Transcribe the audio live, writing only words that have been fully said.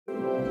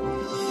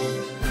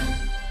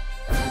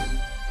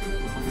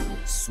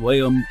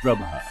Swayam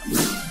Prabha.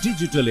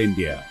 Digital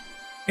India.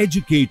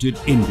 Educated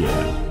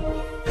India.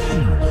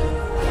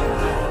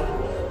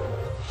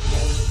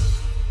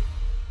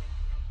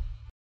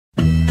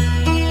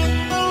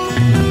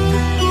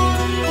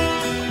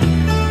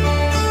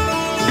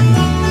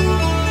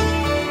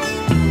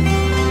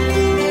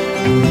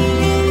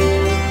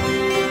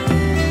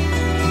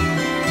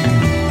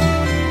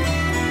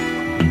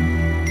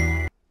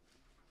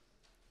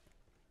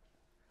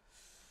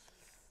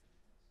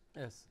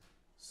 Yes.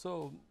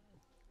 So,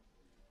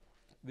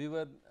 we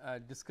were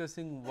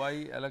discussing why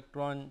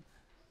electron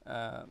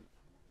a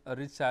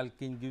rich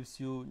alkene gives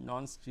you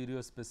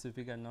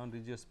non-stereospecific and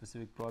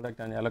non-regiospecific product,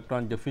 and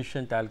electron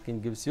deficient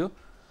alkene gives you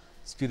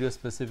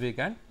stereospecific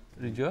and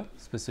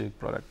regiospecific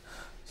product.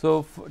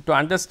 So, to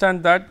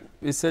understand that,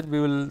 we said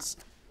we will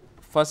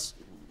first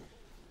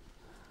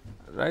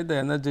write the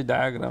energy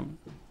diagram,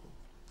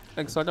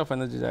 like sort of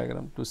energy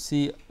diagram, to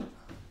see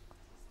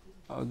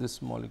how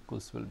these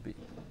molecules will be.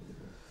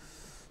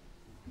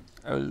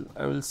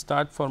 I will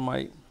start for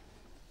my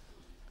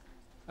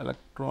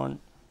electron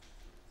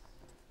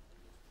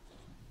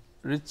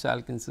rich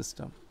alkene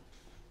system.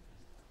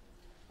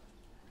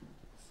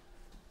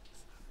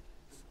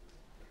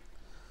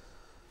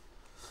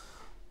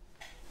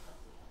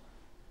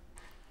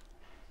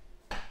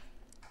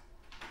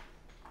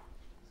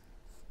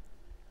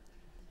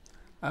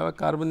 I have a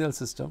carbonyl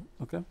system,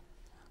 okay,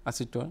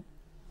 acetone.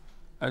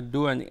 I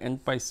do an n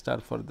pi star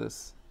for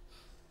this.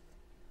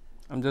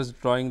 I am just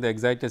drawing the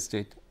excited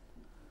state.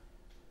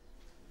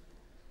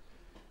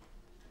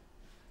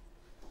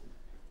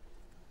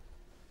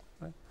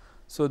 Right.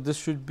 So, this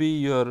should be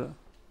your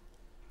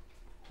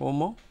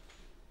HOMO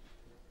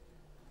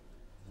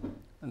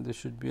and this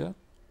should be a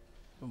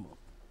HOMO.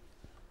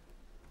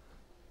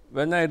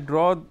 When I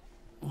draw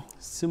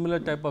similar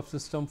type of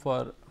system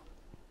for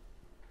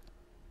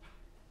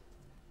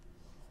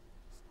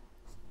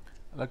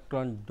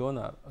electron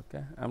donor,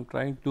 okay, I am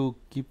trying to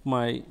keep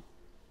my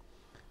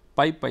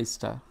pi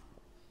star,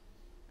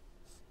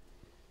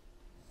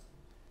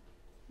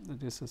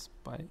 this is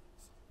pi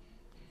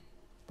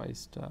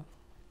star,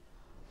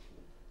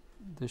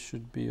 this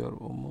should be your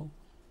HOMO,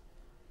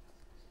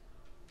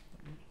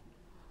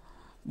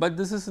 but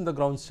this is in the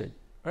ground state,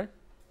 right.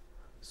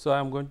 So, I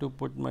am going to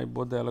put my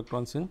both the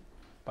electrons in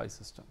pi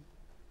system.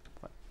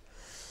 Fine.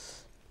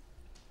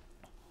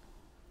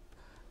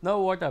 Now,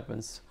 what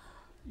happens?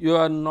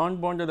 Your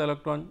non-bonded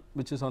electron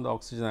which is on the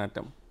oxygen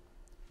atom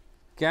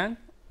can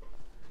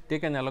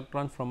take an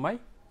electron from my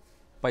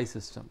pi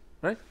system,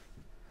 right.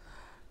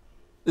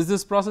 Is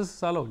this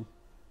process allowed?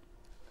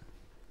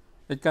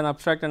 It can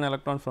abstract an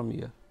electron from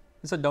here,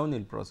 it is a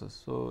downhill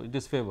process. So, it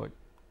is favored,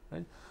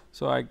 right.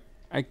 So,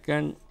 I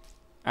can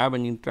have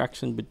an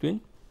interaction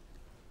between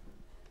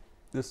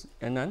this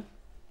n and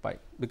pi,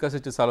 because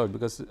it is allowed,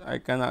 because I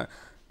can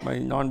my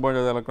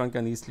non-bonded electron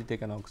can easily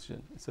take an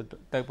oxygen, it is a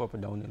type of a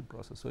downhill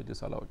process. So, it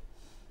is allowed,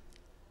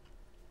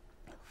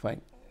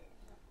 fine.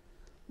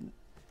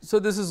 So,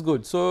 this is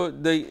good. So,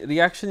 the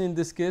reaction in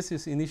this case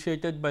is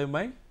initiated by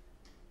my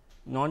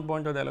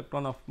non-bonded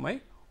electron of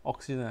my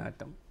oxygen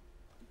atom,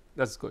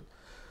 that is good.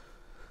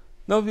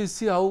 Now, we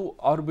see how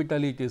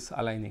orbitally it is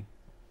aligning,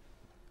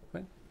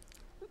 right.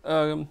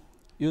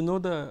 You know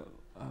the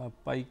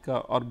pi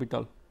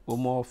orbital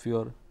HOMO of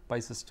your pi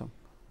system,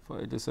 for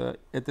it is a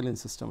ethylene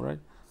system, right.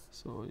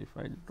 So, if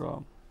I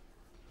draw,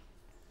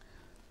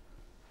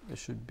 it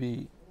should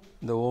be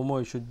the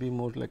HOMO, it should be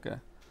more like a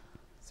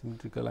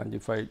symmetrical, and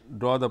if I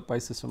draw the pi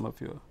system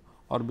of your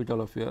orbital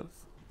of your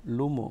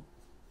LUMO,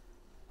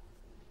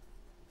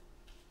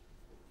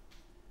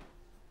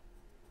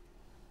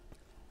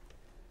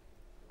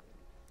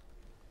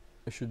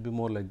 it should be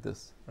more like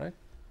this, right.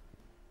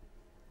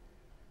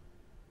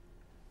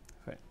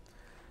 Fine.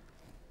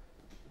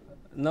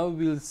 Now,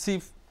 we will see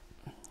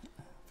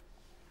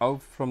how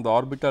from the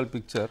orbital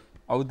picture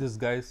how this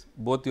guys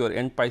both your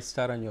n pi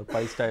star and your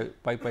pi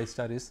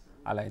star is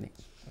aligning.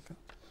 Okay.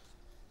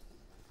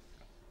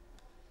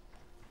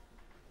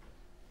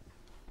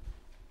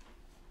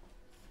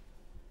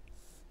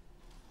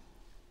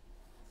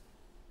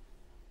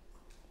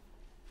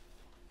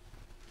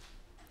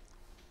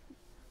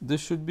 This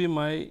should be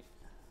my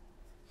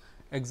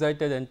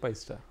excited n pi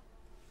star.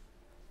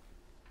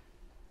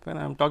 When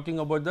I am talking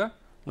about the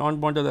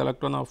non-bonded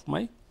electron of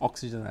my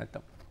oxygen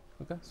atom.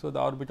 Okay. So, the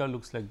orbital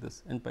looks like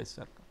this, n pi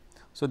star.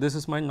 So, this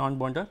is my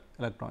non-bonded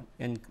electron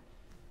n.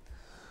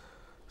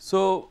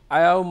 So,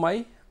 I have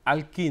my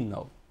alkene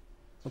now.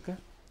 Okay.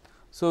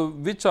 So,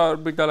 which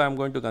orbital I am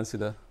going to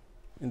consider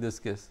in this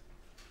case,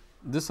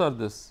 this or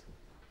this?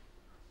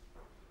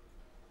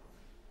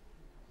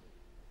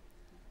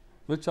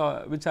 Which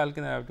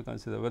alkene I have to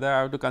consider, whether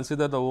I have to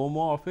consider the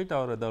HOMO of it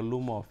or the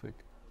LUMO of it?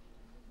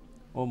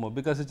 HOMO,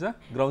 because it is a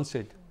ground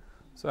state.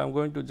 So, I am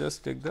going to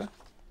just take the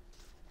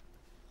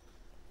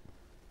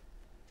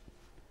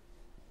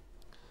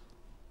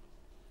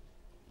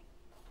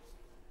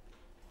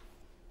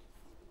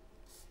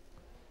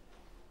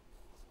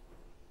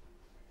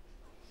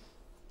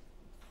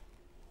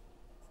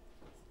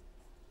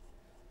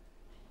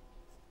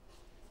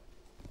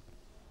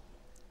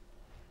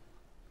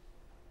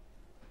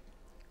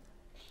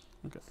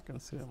Okay, you can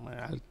say my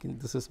alkene,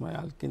 this is my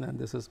alkene and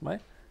this is my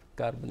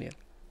carbonyl.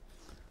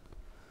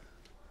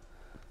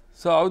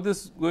 So, how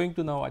this going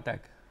to now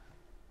attack?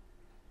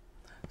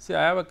 See,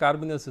 I have a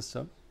carbonyl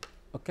system,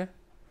 okay,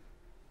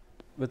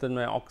 within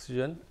my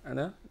oxygen and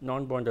a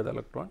non-bonded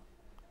electron.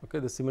 Okay,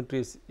 the symmetry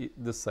is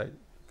this side,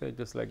 okay,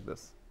 just like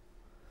this.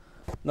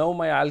 Now,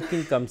 my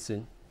alkene comes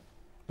in,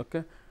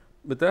 okay,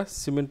 with a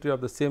symmetry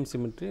of the same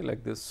symmetry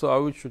like this. So,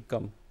 how it should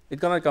come?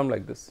 It cannot come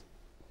like this,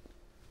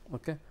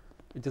 okay,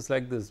 it is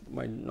like this,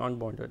 my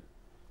non-bonded.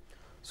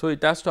 So,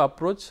 it has to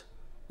approach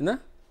in a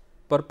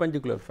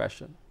perpendicular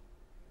fashion,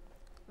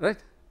 right,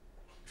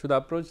 should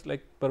approach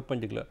like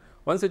perpendicular.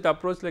 Once it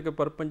approaches like a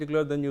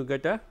perpendicular, then you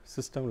get a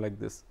system like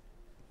this,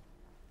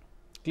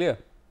 clear.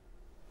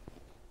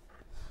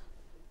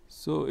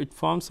 So, it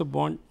forms a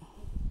bond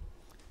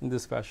in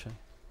this fashion,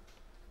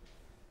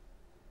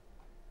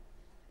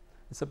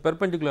 it is a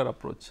perpendicular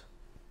approach.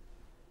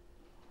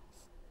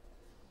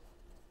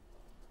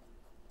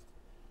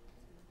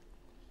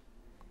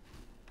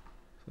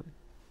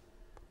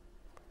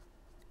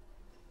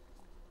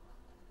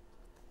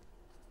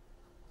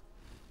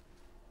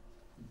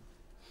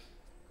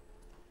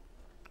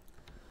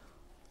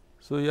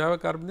 So, you have a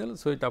carbonyl,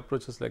 so it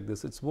approaches like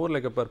this, it is more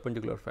like a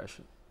perpendicular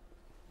fashion,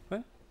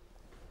 right.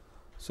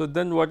 So,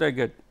 then what I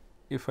get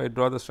if I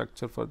draw the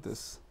structure for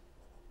this?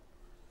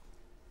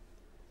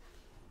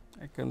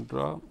 I can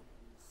draw,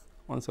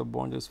 once a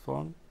bond is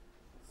formed,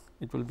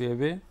 it will be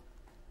away,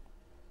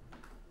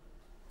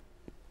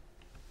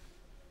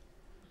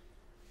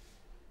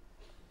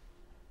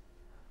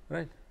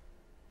 right.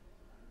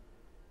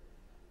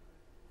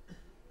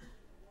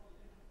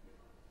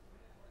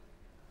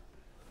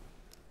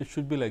 It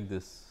should be like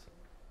this.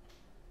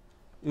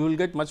 You will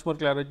get much more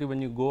clarity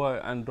when you go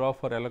and draw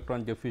for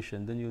electron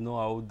deficient, then you know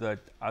how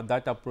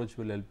that approach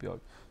will help you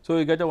out. So,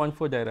 you get a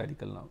 1,4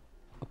 diradical now,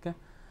 okay,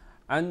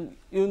 and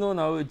you know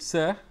now it is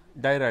a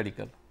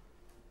diradical.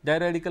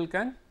 Diradical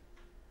can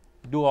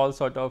do all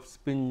sort of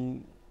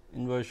spin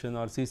inversion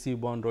or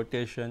CC bond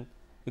rotation,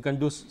 you can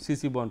do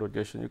CC bond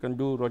rotation, you can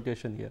do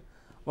rotation here.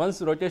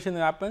 Once rotation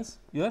happens,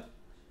 your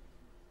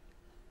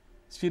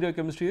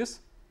stereochemistry is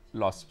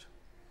lost,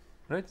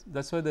 right. That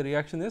is why the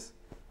reaction is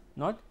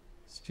not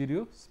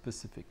stereo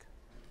specific.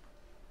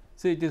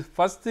 See, it is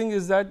first thing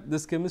is that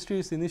this chemistry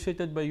is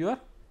initiated by your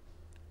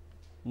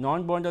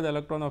non-bonded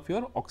electron of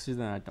your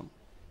oxygen atom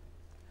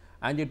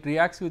and it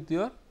reacts with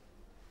your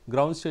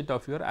ground state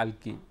of your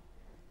alkene.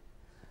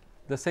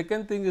 The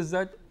second thing is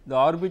that the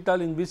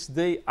orbital in which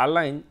they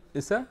align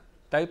is a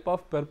type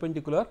of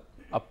perpendicular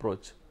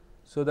approach.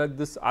 So, that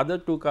this other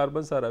two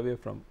carbons are away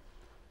from.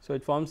 So,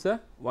 it forms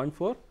a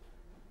 1,4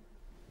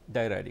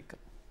 diradical,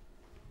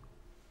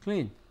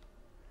 clean.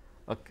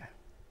 Okay.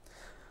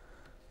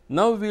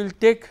 Now, we will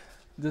take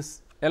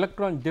this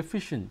electron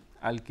deficient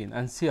alkene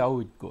and see how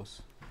it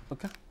goes.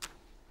 Okay.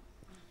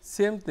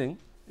 Same thing,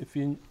 if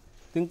you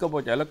think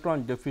about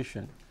electron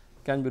deficient,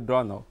 can be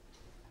drawn now.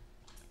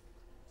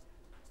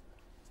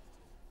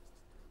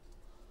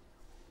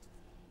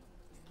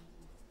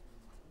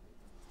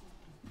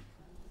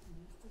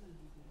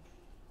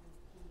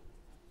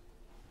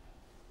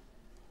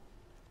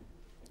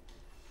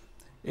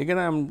 Again,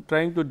 I am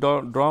trying to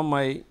draw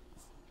my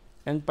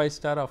n pi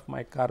star of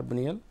my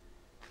carbonyl.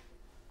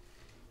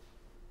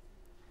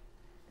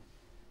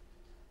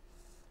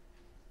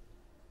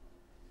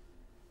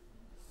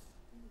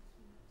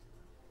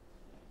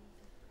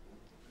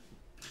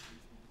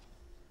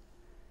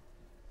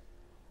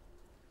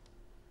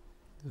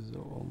 This is the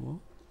HOMO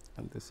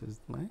and this is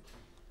my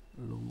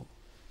LUMO.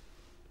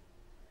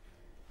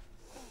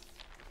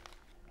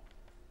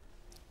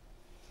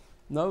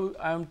 Now,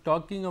 I am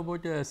talking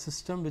about a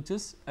system which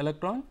is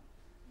electron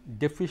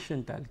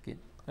deficient alkene,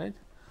 right.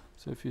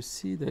 So, if you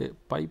see the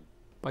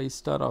pi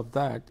star of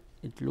that,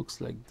 it looks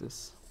like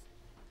this.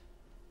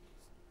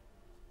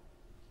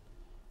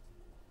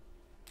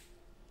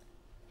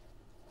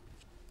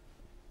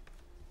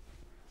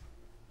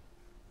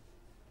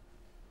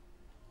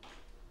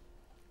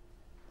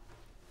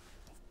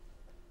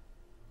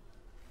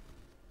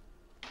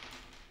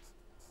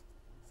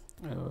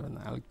 I have an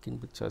alkene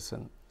which has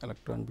an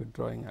electron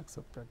withdrawing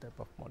acceptor type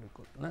of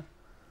molecule. Na?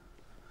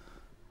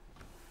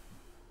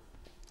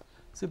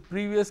 See,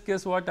 previous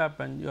case what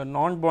happened? Your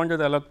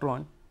non-bonded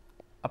electron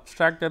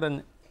abstracted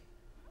an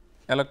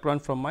electron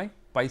from my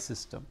pi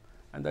system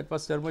and that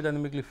was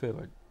thermodynamically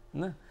favored.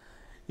 Na?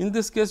 In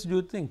this case, do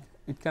you think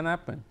it can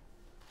happen?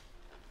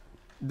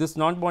 This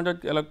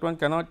non-bonded electron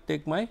cannot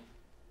take my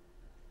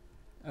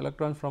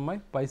electron from my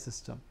pi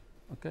system.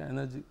 Okay,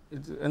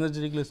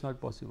 energetically it is not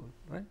possible,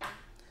 right.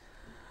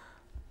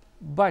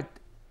 But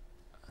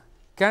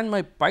can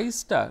my pi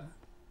star,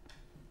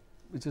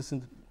 which is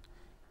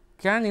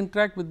can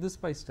interact with this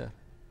pi star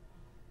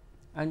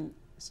and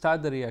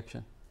start the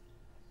reaction?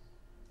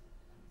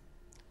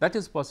 That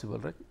is possible,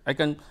 right. I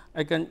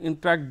can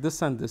interact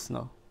this and this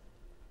now.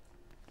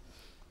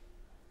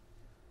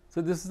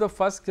 So, this is the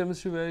first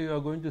chemistry where you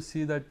are going to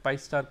see that pi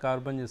star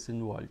carbon is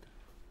involved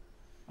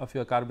of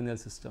your carbonyl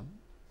system.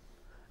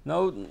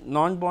 Now,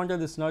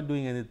 non-bonded is not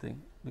doing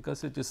anything,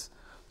 because it is.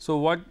 So,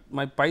 what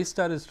my pi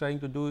star is trying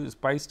to do is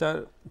pi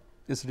star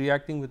is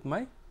reacting with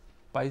my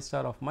pi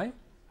star of my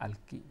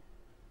alkene,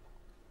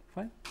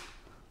 fine.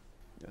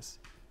 Yes.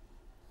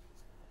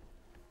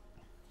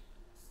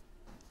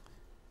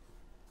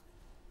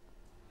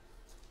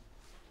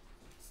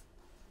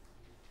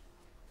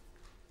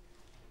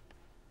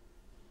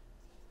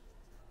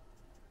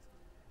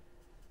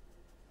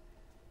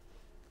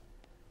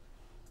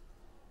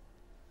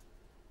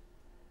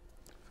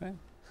 Fine.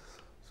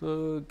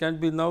 So, can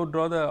we now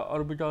draw the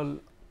orbital,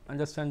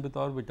 understand with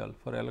orbital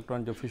for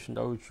electron deficient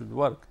how it should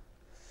work.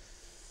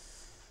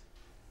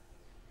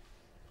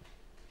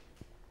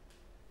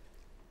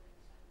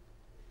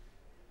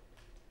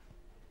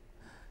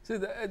 See,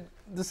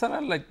 these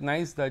are like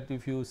nice that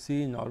if you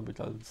see in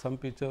orbital, some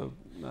picture,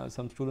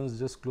 some students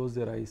just close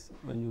their eyes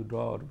when you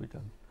draw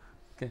orbital,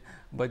 okay.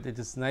 But it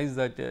is nice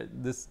that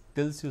this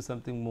tells you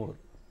something more,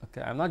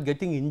 okay. I am not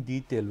getting in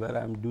detail where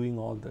I am doing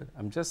all that, I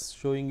am just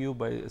showing you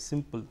by a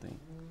simple thing,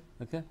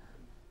 okay.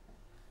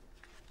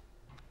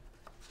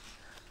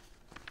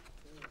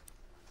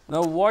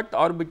 Now, what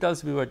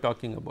orbitals we were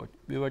talking about?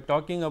 We were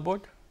talking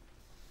about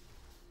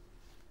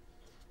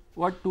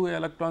what two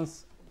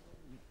electrons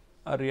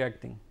are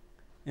reacting,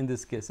 in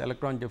this case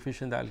electron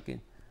deficient alkene.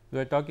 We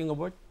are talking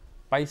about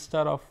pi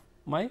star of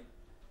my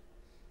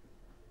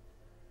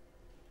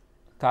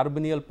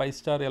carbonyl pi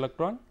star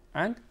electron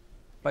and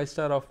pi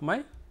star of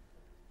my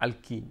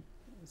alkene.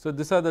 So,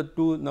 these are the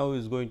two now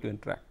is going to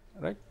interact,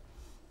 right.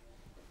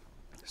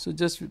 So,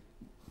 just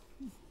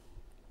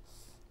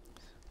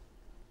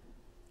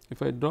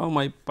if I draw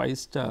my pi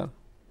star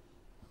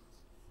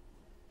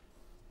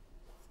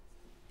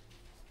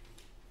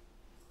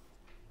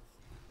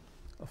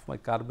of my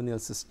carbonyl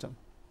system,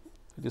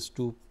 it is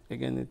 2,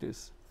 again it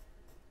is,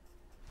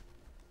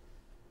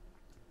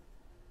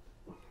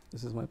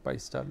 this is my pi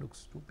star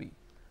looks to be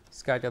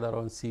scattered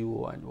around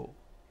CO and O,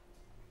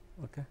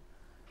 okay.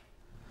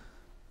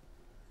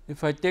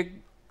 If I take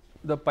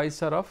the pi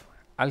star of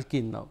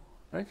alkene now,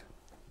 right.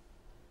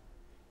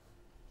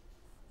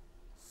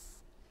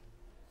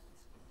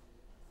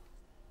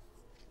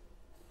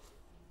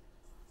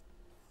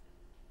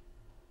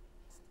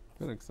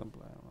 For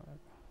example,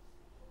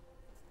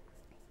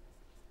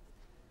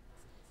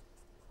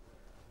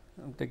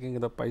 I am taking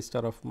the pi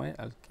star of my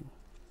alkene.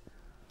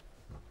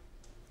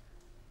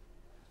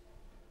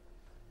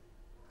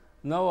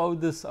 Now, how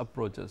this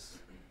approaches?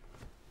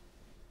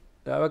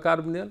 I have a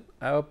carbonyl,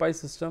 I have a pi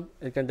system,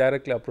 it can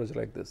directly approach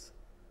like this,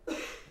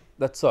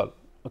 that is all,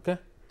 okay.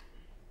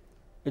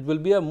 It will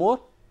be a more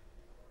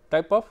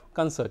type of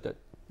concerted,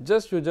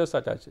 just you just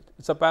attach it, it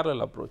is a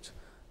parallel approach,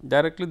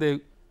 directly they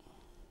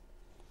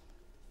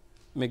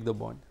make the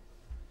bond.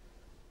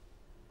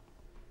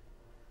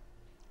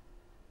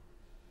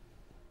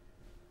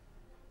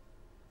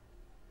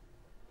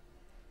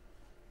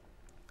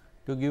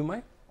 To give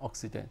my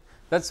oxygen.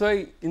 That is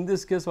why in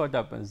this case what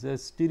happens, the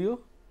stereo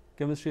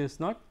chemistry is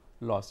not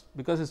lost,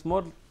 because it is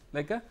more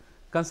like a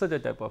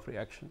concerted type of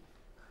reaction,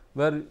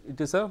 where it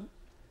is a,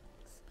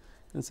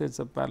 you can say it is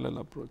a parallel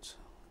approach,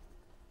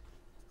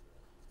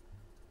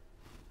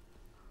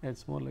 it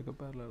is more like a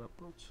parallel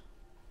approach.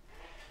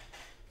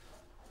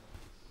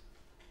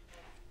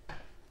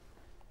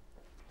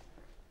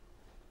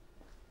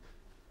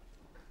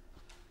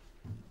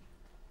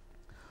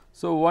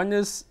 So, one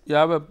is you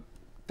have a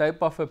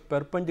type of a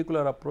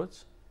perpendicular approach,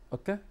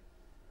 okay,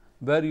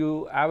 where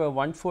you have a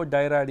 1,4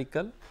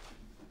 diradical,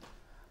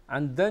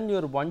 and then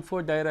your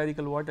 1,4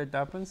 diradical what it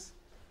happens,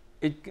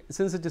 it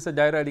since it is a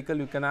diradical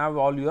you can have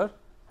all your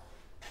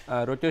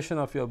rotation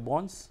of your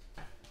bonds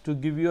to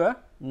give you a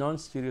non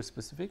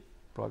stereospecific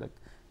product.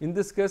 In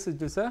this case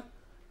it is a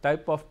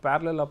type of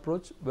parallel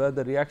approach where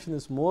the reaction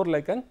is more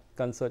like an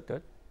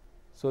concerted,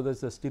 so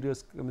that the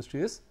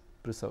stereochemistry is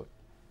preserved.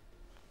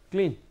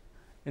 Clean?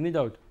 Any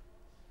doubt?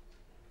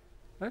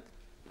 Right.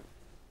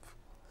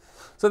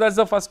 So, that is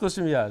the first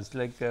question we asked,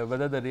 like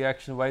whether the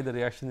reaction, why the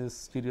reaction is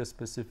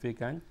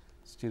stereospecific and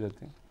stereo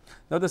thing.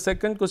 Now, the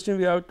second question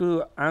we have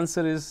to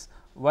answer is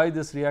why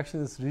this reaction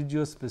is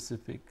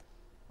regiospecific,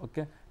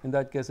 okay. In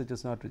that case it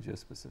is not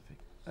regiospecific,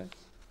 right.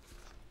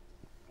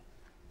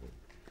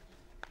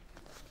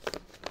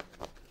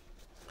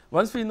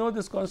 Once we know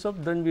this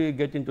concept, then we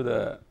get into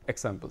the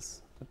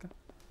examples, okay.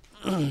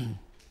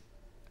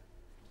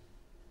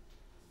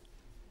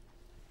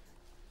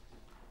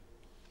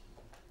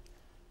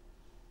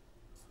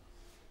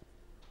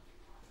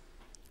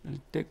 I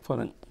will take for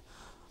an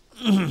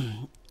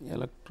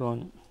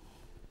electron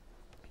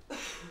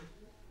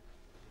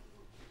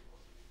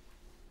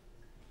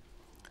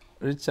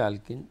rich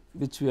alkene,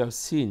 which we have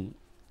seen.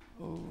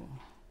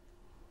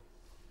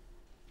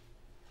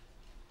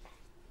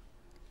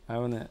 I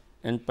have an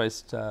n pi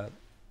star,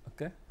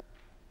 okay,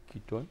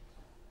 ketone,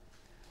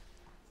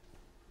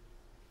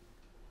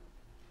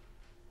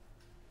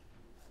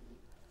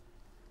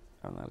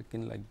 an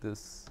alkene like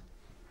this.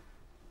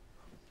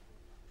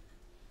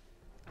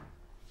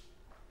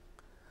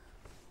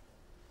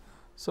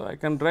 So, I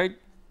can write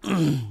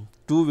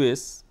two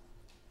ways.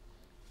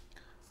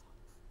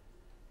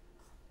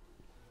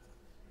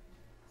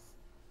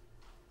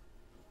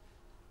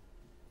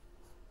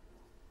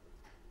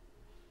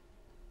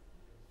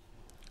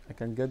 I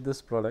can get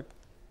this product.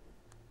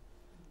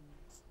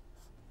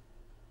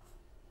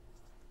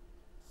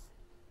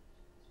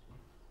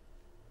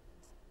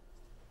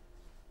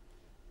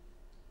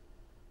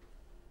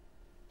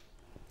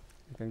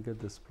 I can get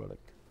this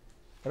product,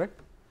 correct?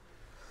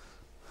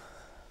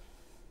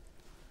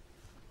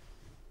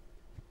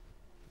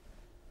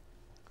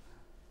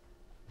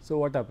 So,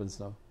 what happens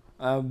now?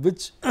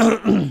 Which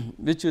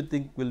which you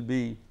think will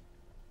be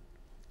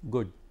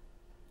good?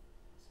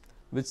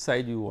 Which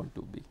side you want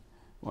to be?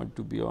 Want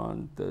to be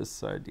on this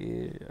side A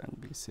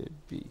and we say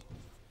B.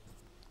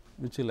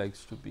 Which you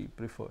likes to be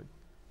preferred?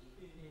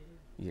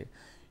 A.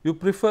 You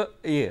prefer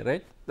A,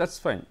 right? That's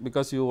fine,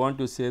 because you want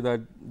to say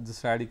that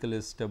this radical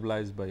is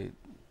stabilized by.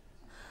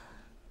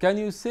 Can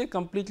you say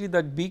completely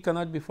that B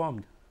cannot be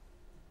formed?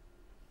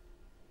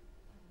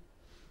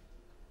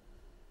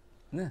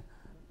 No,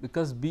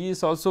 because B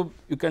is also,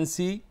 you can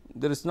see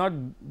there is not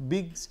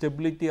big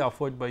stability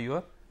offered by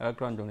your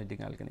electron donating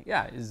alkane.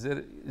 Yeah, is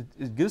there,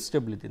 it gives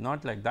stability,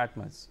 not like that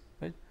much,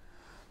 right.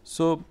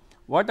 So,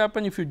 what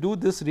happens if you do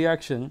this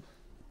reaction,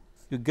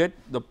 you get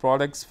the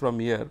products from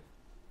here,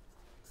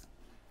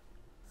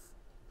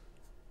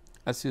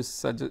 as you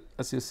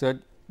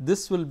said,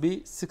 this will be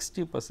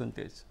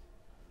 60%.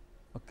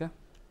 Okay.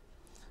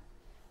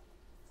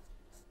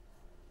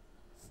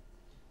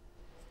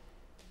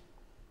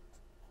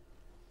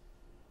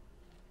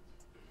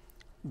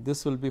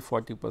 This will be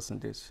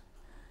 40%.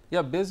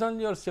 Yeah, based on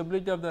your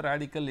stability of the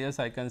radical, yes,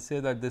 I can say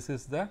that this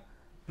is the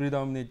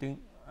predominating,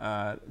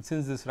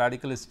 since this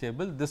radical is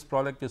stable, this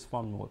product is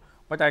formed more,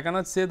 but I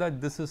cannot say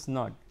that this is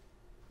not,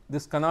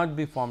 this cannot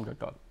be formed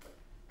at all.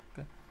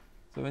 Okay.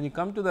 So, when you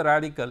come to the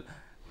radical,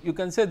 you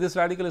can say this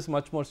radical is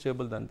much more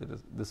stable than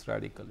this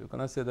radical, you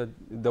cannot say that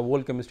the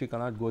whole chemistry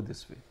cannot go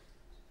this way,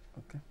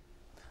 okay.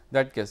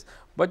 That case.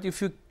 But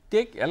if you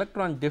take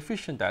electron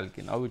deficient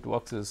alkene, how it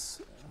works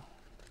is,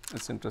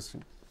 it's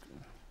interesting.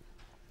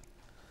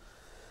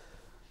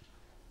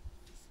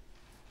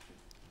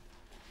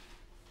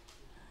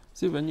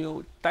 See, when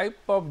you type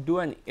of do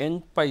an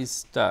n pi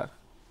star,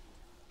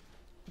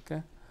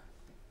 okay,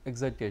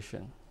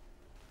 excitation,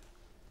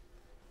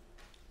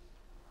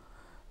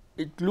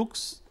 it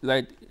looks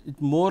like it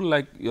more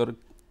like your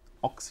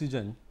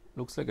oxygen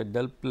looks like a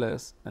del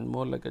plus and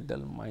more like a del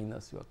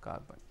minus your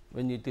carbon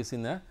when it is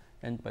in a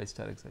n pi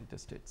star excited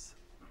states,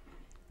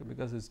 okay,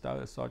 because it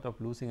is sort of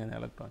losing an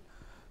electron.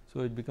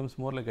 So, it becomes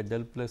more like a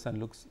del plus and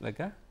looks like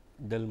a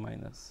del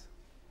minus.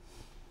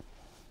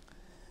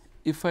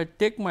 If I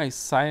take my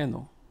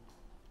cyano,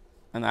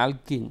 an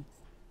alkene,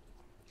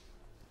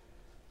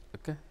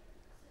 okay,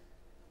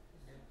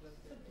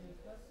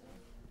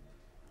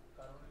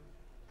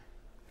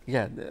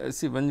 yeah,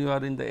 see, when you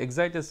are in the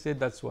excited state,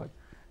 that is what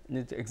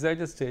in the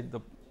excited state, the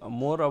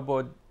more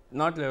about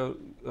not a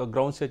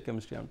ground state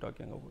chemistry I am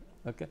talking about.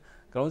 Okay.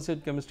 Ground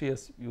state chemistry,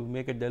 yes, you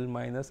make a del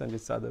minus and it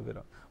is other way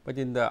around, but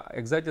in the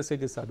excited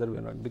state it is other way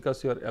around,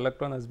 because your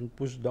electron has been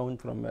pushed down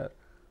from air.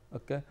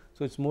 Okay.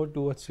 So, it is more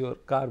towards your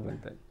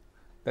carbon then,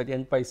 that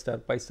n pi star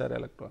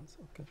electrons.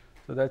 Okay.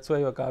 So, that is why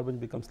your carbon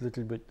becomes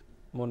little bit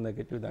more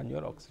negative than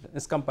your oxygen,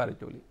 is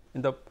comparatively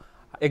in the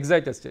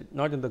excited state,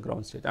 not in the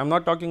ground state. I am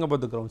not talking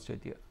about the ground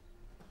state here.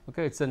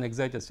 Okay. It is an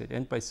excited state,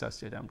 n pi star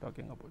state I am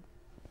talking about,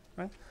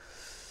 right.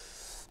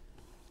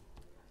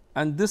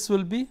 And this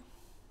will be,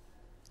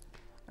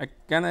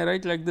 can I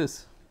write like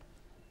this,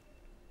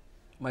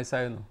 my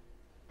cyano,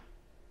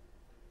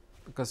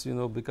 because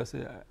because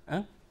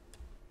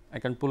I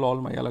can pull all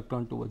my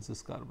electron towards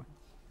this carbon.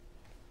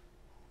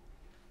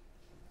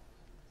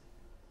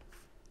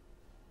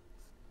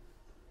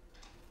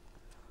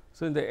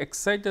 So, in the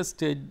excited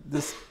state,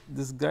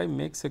 this guy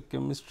makes a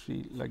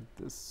chemistry like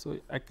this. So,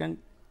 I can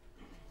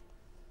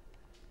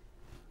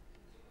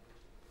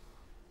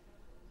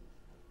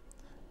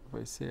if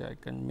I say I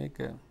can make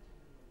a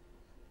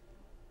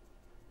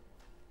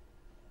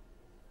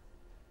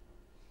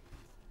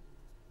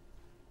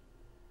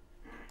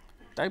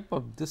type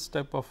of this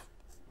type of,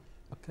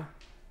 okay,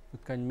 you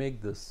can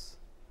make this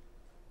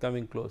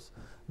coming close.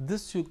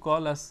 This you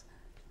call as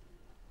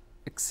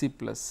Xc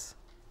plus.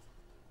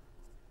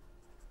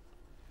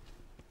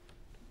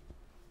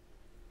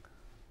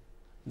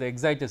 The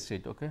excited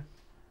state, okay.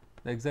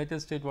 The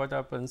excited state, what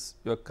happens,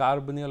 your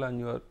carbonyl and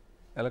your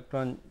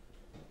electron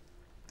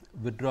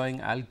withdrawing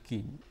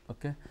alkene,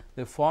 okay,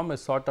 they form a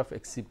sort of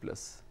Xc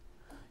plus.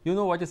 You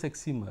know what is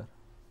Xmer?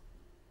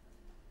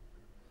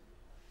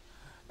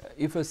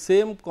 If a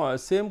same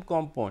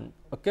compound,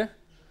 okay,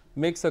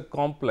 makes a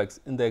complex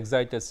in the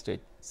excited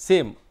state,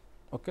 same,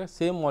 okay,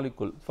 same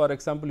molecule. For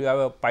example, you have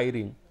a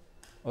pyrene,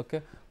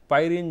 okay,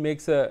 pyrene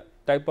makes a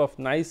type of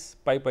nice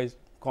pi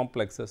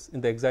complexes in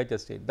the excited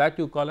state, that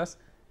you call as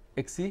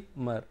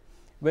Xmer.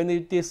 When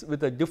it is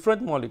with a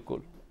different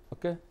molecule,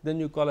 okay, then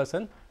you call as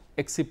an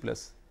Xc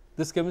plus.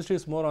 This chemistry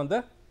is more on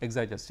the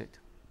excited state.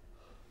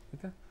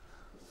 Okay.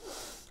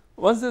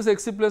 Once this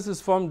Xc plus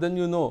is formed, then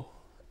you know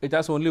it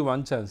has only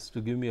one chance to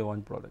give me a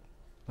one product.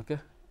 Okay.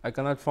 I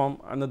cannot form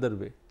another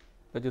way,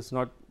 that is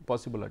not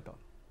possible at all.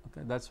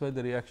 Okay. That is why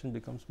the reaction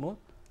becomes more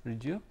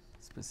regio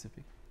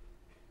specific.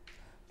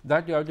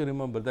 that you have to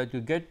remember that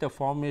you get the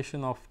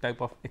formation of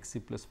type of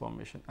Xc plus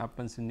formation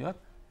happens in your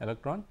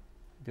electron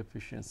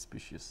deficient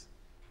species,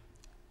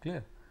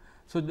 clear.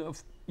 So,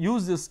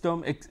 use this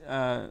term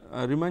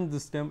remind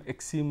this term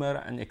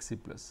Xmer and Xc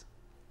plus,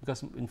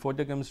 because in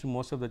photochemistry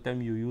most of the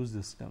time you use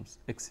these terms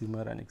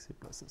Xmer and Xc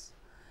pluses.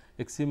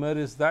 Xmer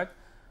is that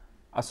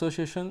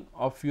association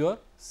of your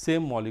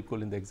same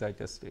molecule in the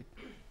excited state.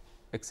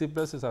 Xc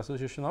plus is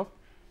association of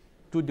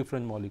two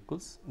different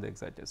molecules in the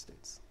excited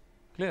states,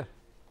 clear.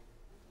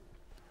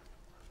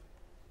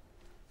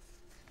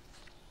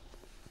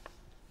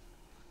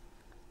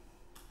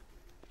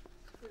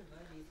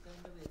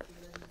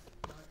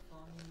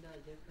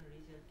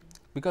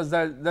 Because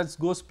that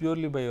goes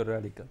purely by your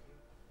radical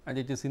and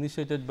it is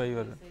initiated by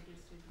your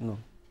no.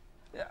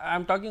 I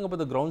am talking about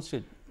the ground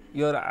state.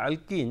 Your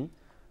alkene,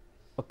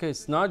 okay,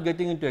 it's not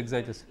getting into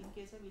excited state. In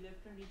case of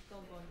electron rich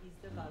compound, is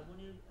the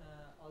carbonyl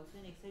also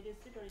in excited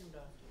state or in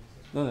ground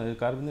state? No, no,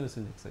 carbonyl is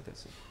in excited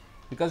state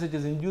because it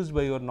is induced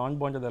by your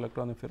non-bonded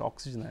electron of your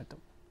oxygen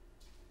atom.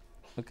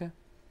 Okay.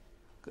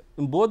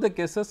 In both the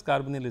cases,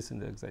 carbonyl is in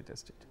the excited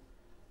state.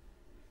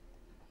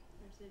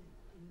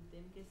 In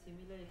them case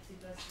similar Xc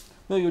plus.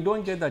 No, you do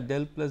not get that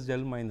del plus del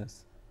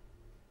minus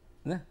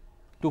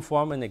to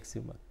form an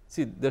Xmer.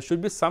 See, there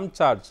should be some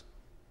charge.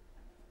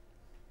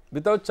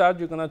 Without charge,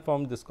 you cannot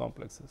form these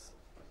complexes.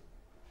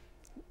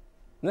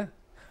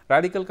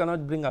 Radical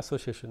cannot bring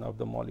association of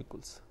the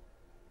molecules,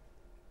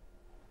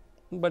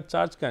 but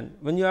charge can.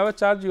 When you have a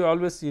charge, you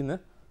always see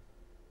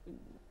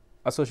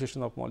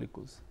association of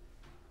molecules,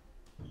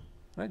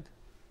 right.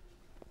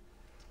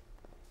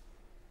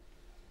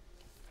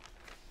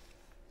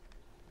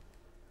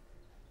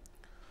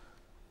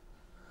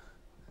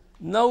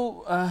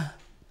 Now,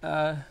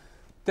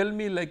 tell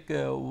me like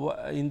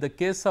in the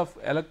case of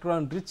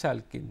electron rich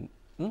alkene,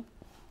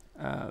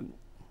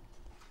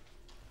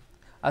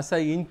 as I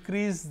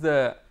increase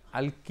the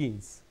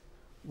alkenes,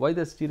 why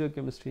the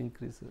stereochemistry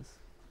increases?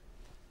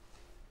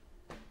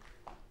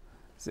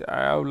 See,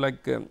 I have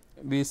like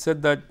we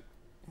said that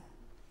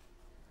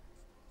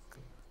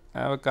I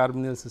have a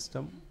carbonyl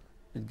system,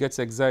 it gets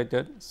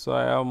excited. So,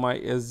 I have my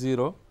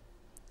S0,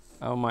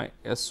 I have my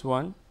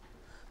S1.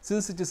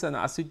 Since it is an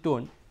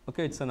acetone,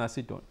 okay, it is an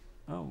acetone,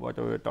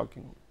 whatever we are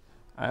talking,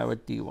 I have a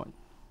T1.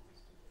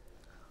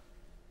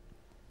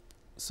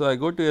 So, I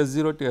go to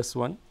S0 to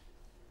S1,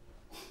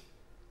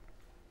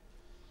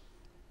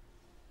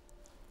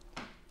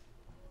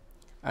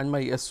 and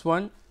my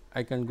S1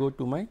 I can go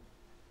to my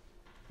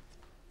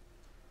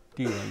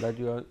T1, that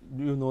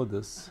you know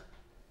this.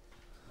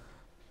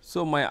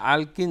 So, my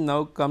alkene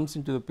now comes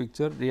into the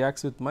picture,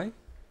 reacts with my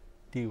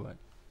T1.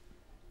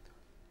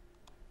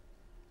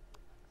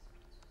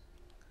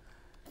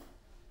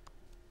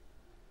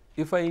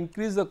 If I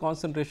increase the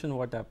concentration,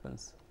 what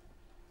happens?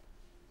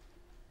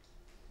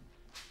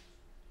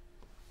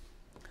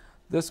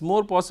 There is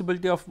more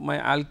possibility of my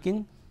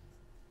alkene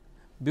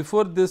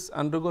before this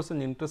undergoes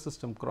an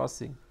intersystem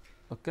crossing.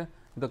 Okay.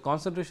 If the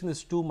concentration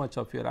is too much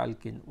of your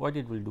alkene, what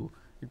it will do?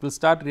 It will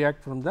start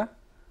react from the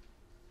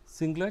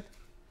singlet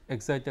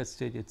excited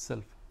state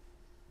itself.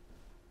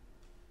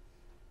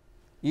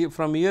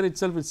 From here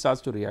itself it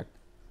starts to react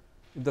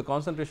if the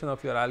concentration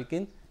of your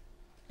alkene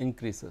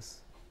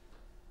increases.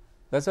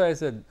 That is why I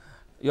said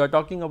you are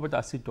talking about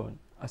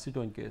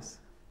acetone case,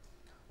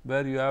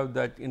 where you have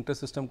that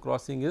intersystem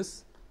crossing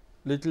is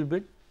little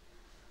bit.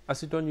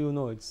 Acetone, you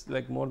know, it is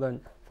like more than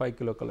 5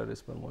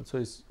 kilocalories per mole. So,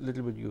 it is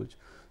little bit huge.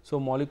 So,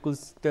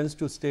 molecules tends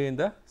to stay in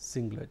the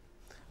singlet.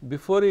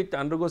 Before it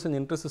undergoes an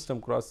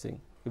intersystem crossing,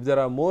 if there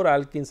are more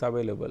alkenes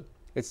available,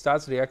 it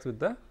starts reacts with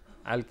the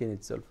alkene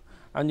itself.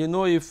 And you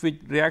know, if it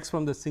reacts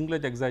from the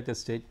singlet excited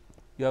state,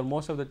 you are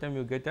most of the time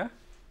you get a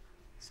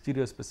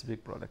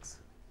stereospecific products.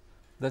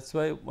 That is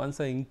why once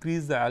I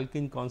increase the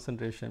alkene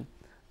concentration,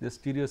 the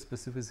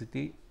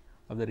stereospecificity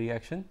of the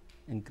reaction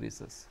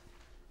increases.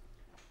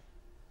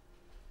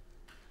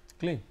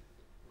 Clean?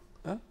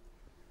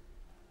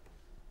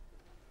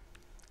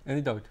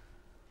 Any doubt?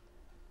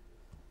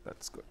 That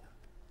is good.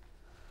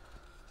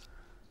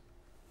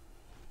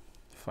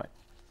 Fine.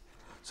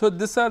 So,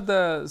 these are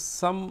the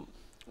some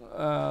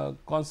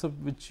concept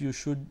which you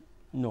should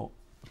know.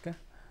 Okay.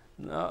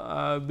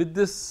 Now, with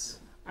this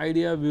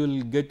idea we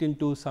will get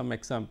into some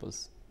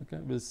examples. Okay.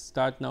 We will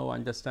start now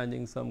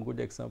understanding some good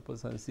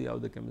examples and see how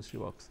the chemistry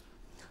works.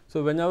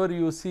 So, whenever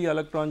you see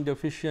electron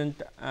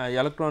deficient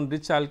electron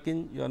rich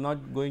alkene, you are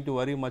not going to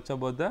worry much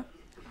about the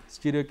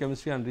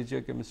stereochemistry and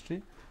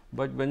regiochemistry,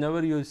 but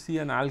whenever you see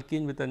an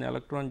alkene with an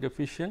electron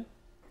deficient,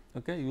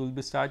 okay, you will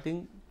be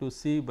starting to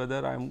see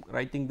whether I am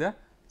writing the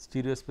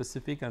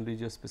stereospecific and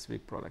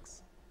regiospecific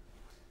products.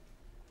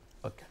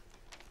 Okay.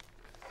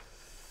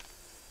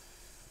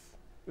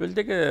 We will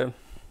take a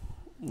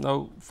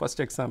now first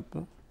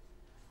example.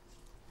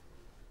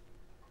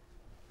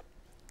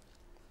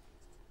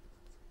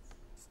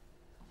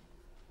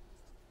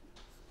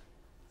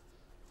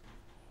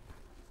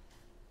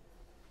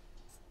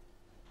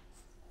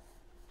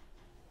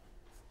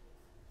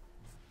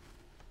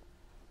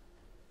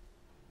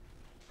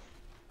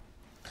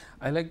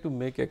 I like to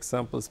make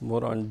examples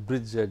more on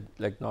bridgehead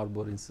like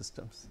Norborin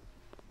systems.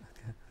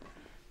 Okay.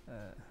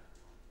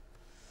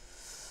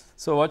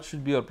 So, what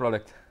should be your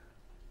product?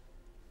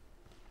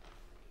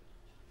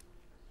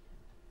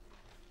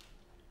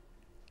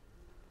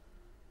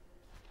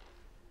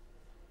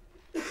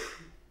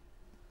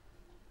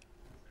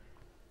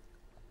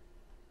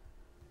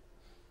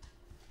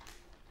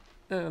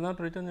 You have not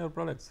written your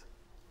products.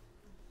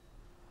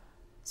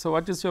 So,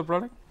 what is your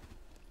product?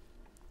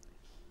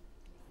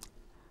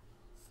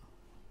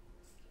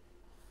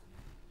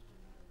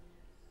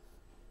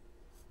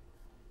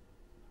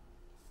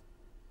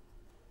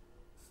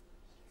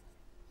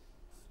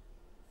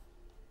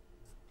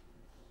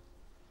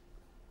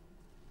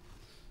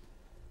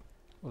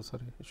 Oh,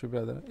 sorry, it should be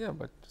other. Yeah,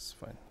 but it's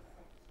fine.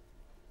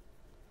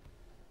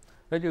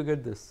 Where do you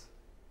get this?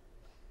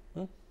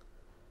 Hmm?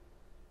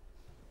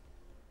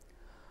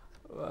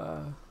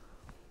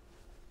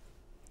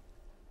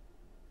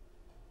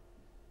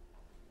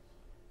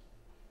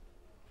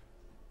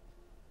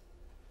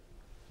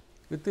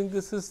 You think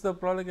this is the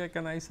product I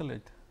can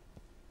isolate?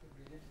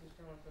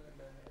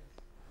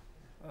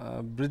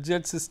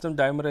 Bridgehead system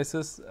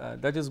dimerizes,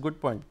 that is good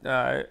point.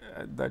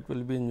 That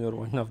will be in your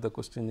one of the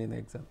question in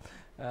exam.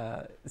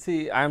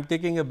 See, I am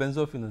taking a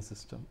benzophenone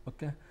system.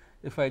 Okay,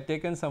 if I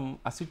taken some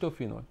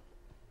acetophenone,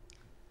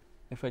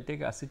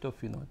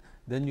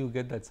 then you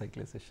get that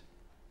cyclization.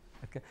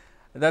 Okay,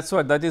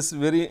 that is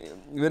very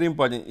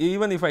important.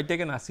 Even if I take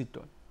an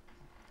acetone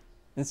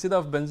instead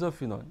of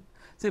benzophenone,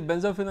 see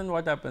benzophenone,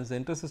 what happens? The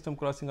intersystem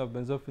crossing of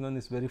benzophenone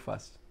is very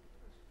fast,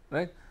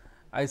 right?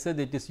 I said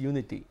it is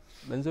unity.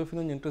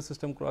 Benzophenone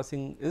intersystem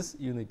crossing is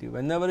unity.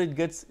 Whenever it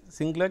gets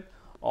singlet,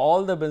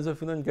 all the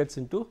benzophenone gets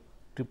into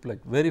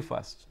triplet very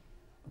fast.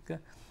 Okay,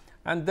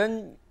 and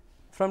then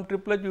from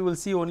triplet you will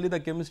see only the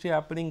chemistry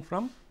happening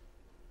from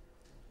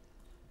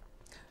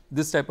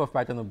this type of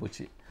pattern of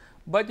Bucci.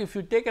 But if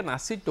you take an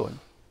acetone,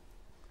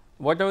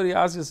 whatever he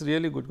asks is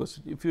really good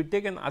question. If you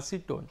take an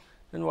acetone,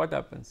 then what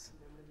happens?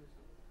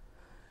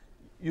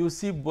 You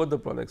see both the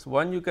products.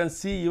 One, you can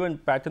see even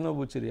pattern of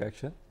Bucci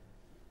reaction,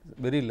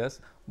 very less,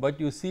 but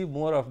you see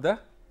more of the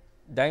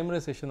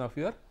dimerization of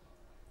your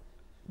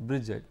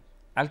bridgehead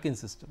alkene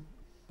system.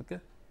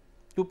 Okay,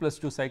 2 plus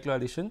 2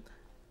 cycloaddition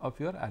of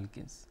your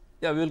alkenes.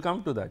 Yeah, we will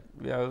come to that.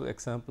 We have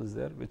examples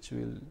there which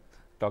we will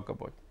talk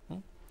about.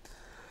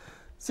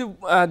 See,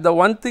 the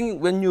one thing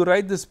when you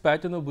write this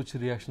pattern of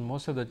Bucci reaction,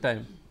 most of the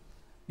time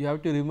you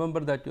have to remember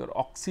that your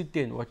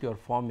oxetane what you are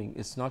forming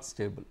is not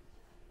stable.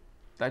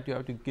 That you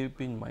have to keep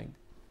in mind.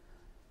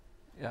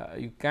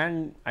 You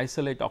can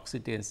isolate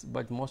oxetanes,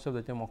 but most of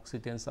the time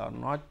oxetanes are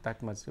not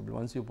that much stable.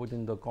 Once you put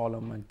in the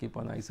column and keep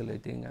on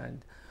isolating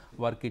and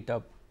work it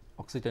up,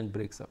 oxetane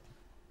breaks up.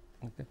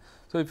 Okay.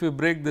 So, if you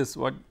break this,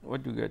 what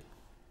you get?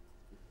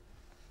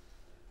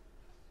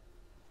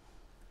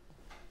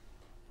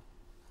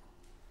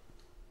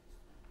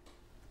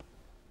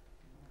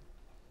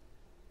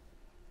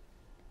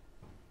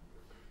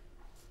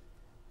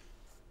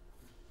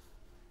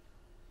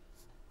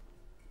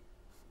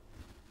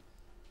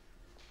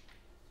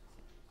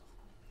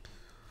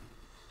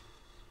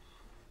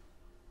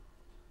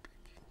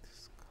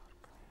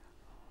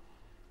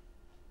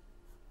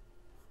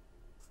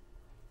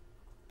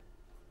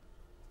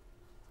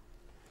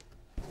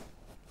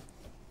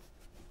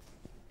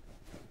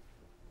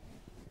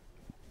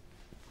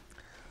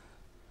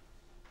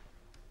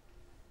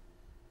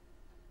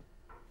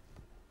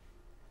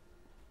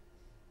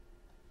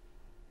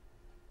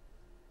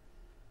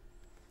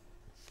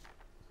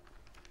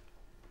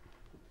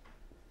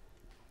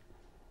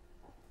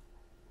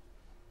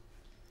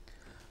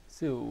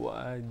 See,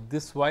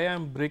 this why I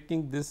am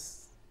breaking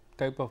this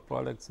type of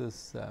products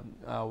is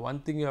one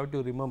thing you have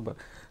to remember.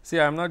 See,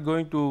 I am not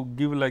going to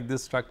give like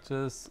this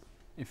structures.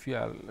 If you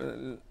are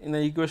in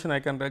an equation,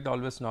 I can write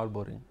always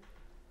norborine,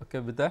 okay,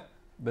 with a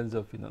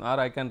benzophenone, or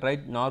I can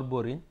write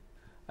norborine.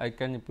 I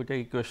can put a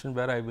equation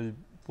where I will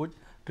put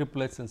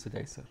triplet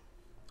sensitizer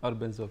or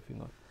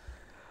benzophenone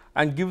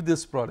and give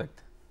this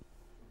product.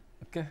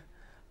 Okay.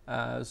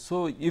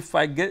 So, if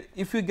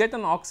you get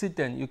an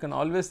oxetane, you can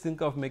always think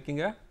of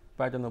making a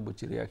pattern of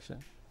Bucci reaction.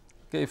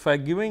 Okay, if I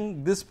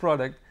giving this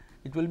product,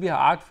 it will be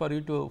hard for you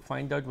to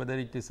find out whether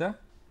it is a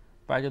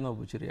pattern of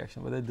Bucci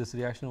reaction, whether this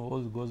reaction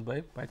goes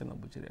by pattern of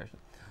Bucci reaction.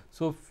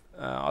 So,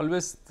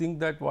 always think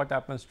that what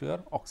happens to your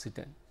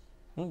oxetane.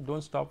 Do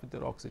not stop with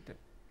your oxetane.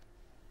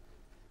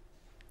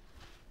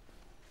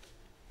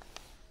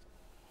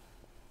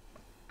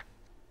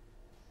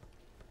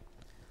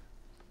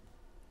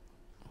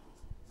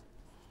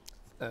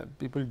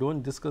 People do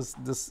not discuss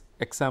this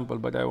example,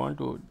 but I want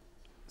to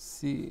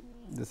see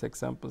this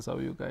examples how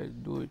you guys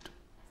do it.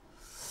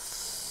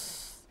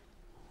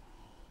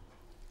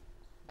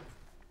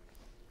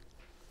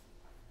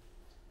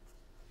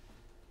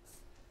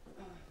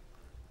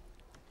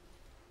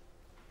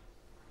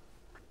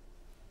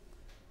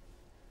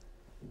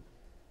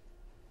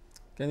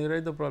 Can you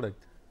write the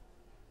product?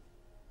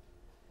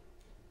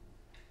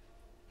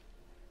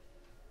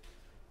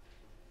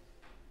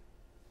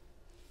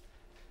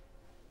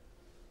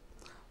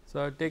 So,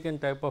 I have taken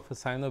type of a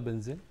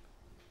cyanobenzene,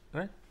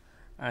 right,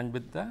 and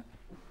with the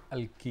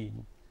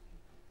alkene.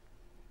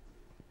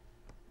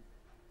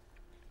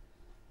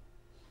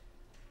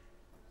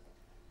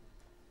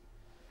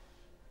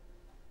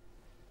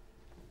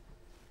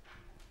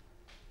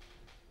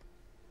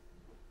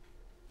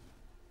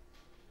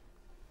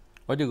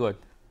 What you got?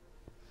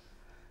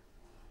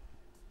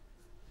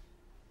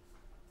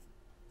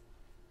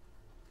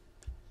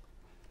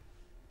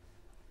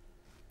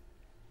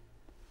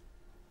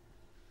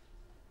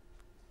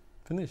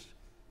 Finished.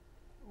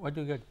 What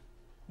you get?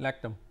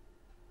 Lactam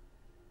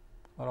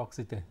or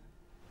oxetane.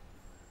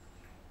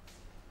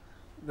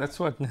 That is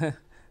what.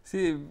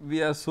 See,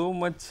 we are so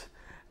much,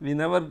 we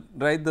never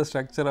write the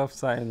structure of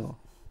cyano.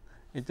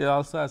 It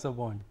also has a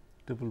bond,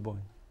 triple bond.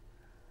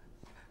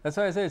 That is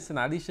why I say it is an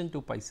addition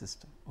to pi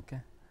system. Okay.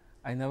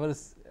 I never,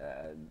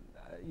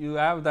 you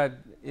have that,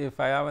 if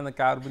I have a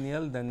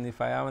carbonyl, then if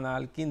I have an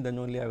alkene, then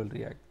only I will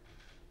react.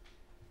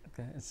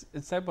 Okay. It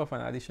is type of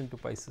an addition to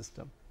pi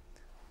system.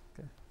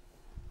 Okay.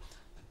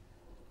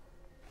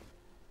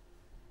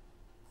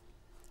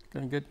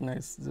 Can get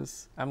nice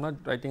this. I am not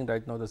writing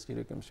right now the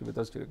stereochemistry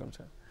without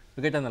stereochemistry.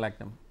 You get an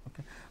lactam.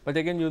 Okay. But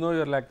again, you know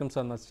your lactams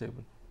are not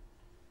stable.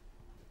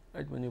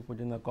 Right, when you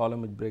put in a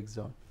column, it breaks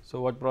down. So,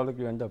 what product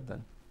you end up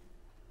then?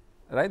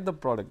 Write the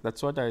product, that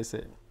is what I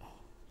say.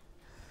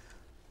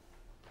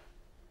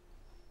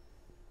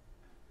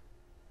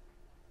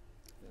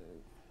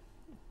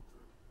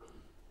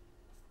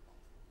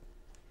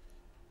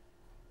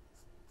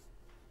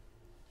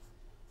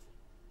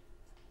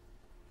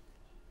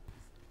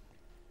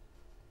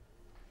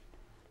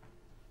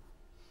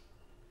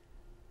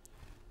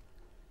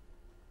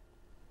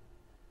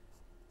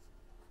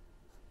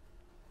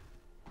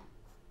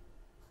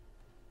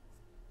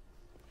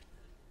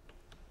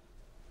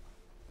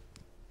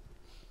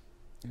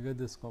 You get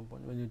this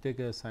compound when you take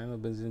a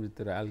cyanobenzene with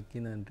the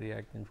alkene and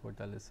react in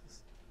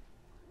photolysis.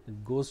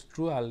 It goes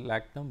through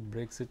lactam,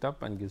 breaks it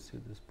up and gives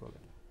you this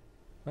product.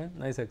 Right?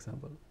 Nice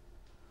example.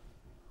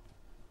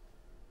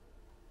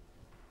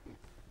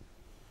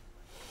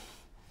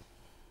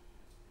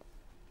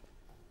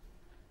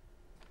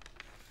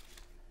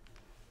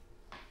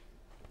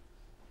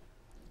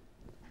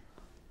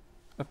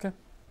 Okay.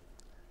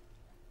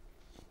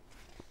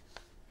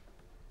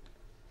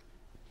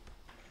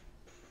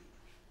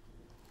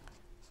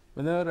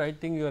 Whenever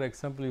writing your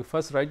example, you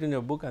first write in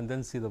your book and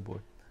then see the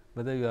board,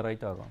 whether you are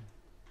right or wrong.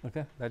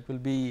 Okay, that will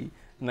be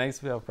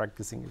nice way of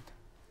practicing it.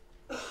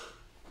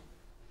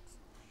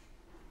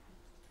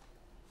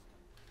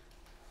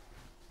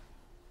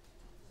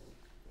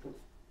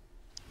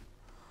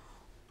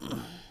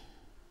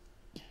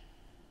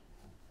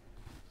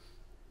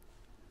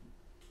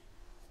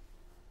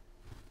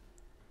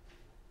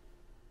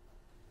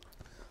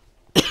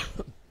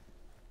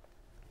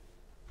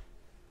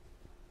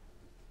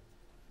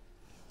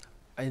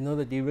 I know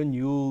that even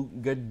you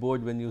get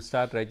bored when you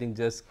start writing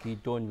just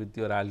ketone with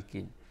your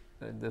alkene.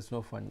 There is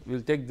no fun. We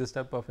will take this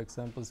type of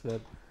examples where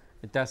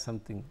it has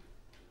something.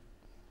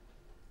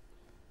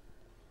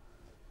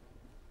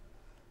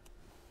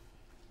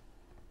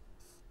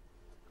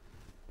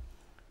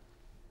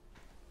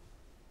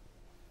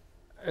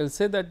 I will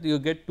say that you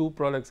get two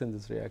products in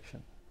this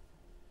reaction.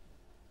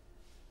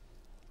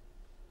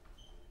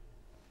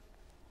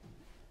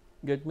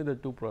 Get me the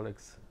two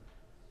products.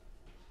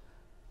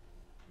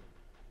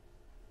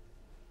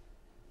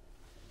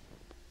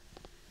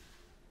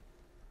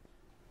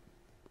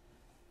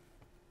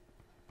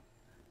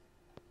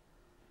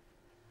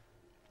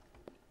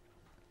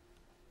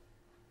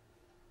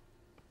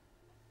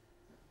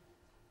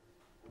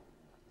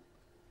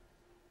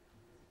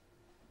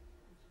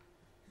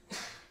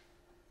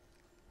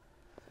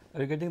 Are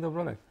you getting the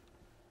product?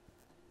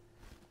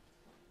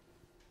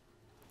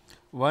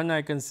 One,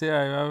 I can say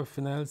I have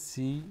phenyl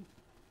C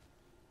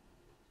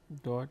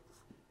dot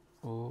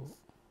O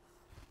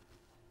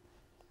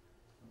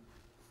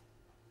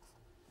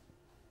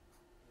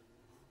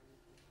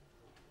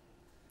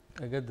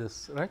I get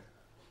this, right?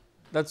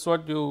 That is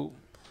what you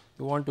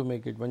want to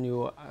make it when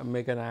you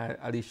make an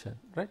addition,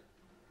 right?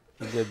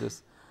 You get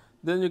this.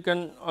 Then you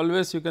can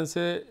always you can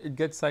say it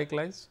gets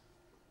cyclized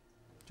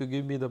to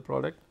give me the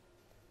product.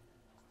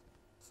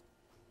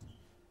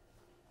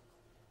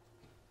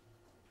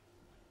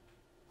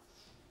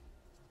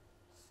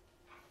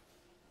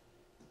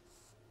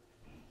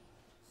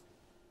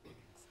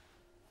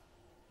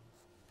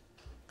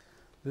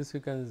 This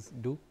you can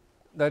do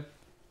that,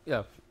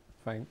 yeah,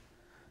 fine,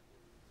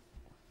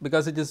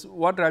 because it is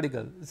what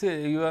radical.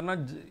 See, you are not,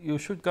 you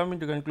should come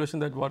into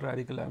conclusion that what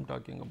radical I am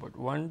talking about.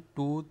 1,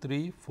 2,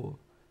 3, 4.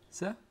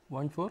 So,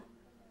 1, 4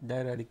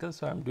 diradical.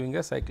 So, I am doing a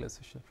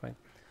cyclization, fine.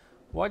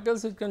 What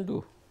else it can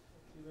do?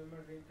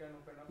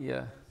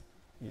 Yeah,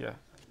 yeah.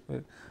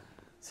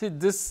 See,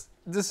 this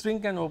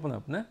ring can open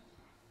up, nah?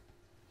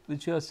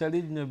 Which you have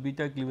studied in your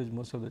beta cleavage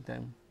most of the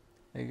time.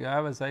 Like you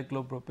have a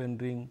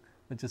cyclopropane ring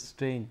which is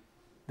strained,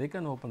 they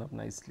can open up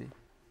nicely.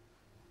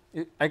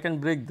 I can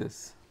break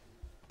this.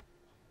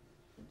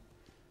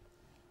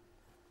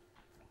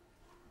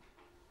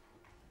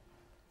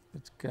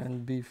 which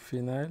can be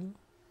phenyl,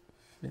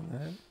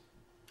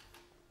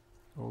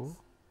 O,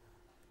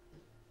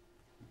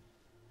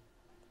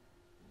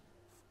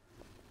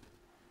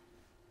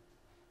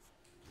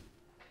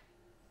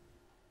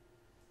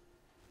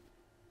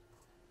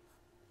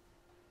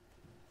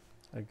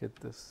 I get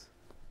this.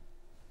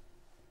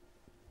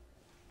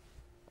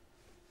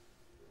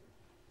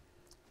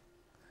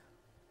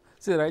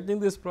 See, writing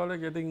this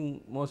product, I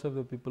think most of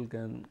the people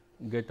can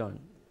get on,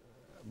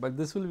 but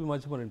this will be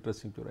much more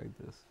interesting to write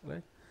this,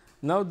 right.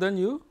 Now, then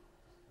you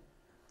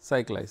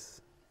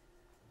cyclize.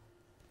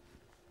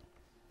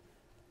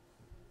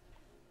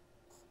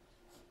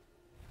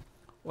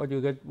 What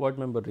you get? What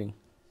member ring?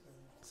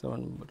 7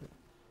 member ring.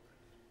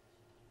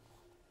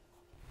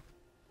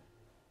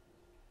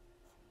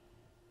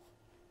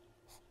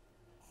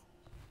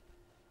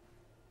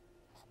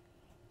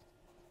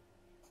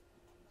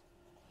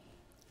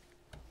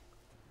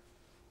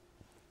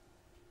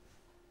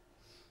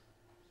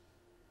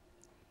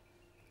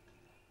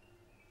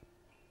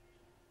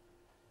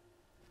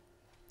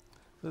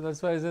 So, that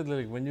is why I said,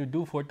 like, when you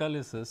do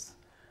photolysis,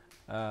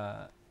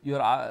 your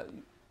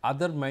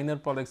other minor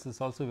products is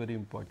also very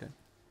important.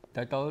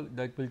 That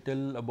will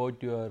tell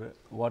about your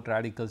what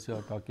radicals you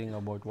are talking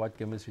about, what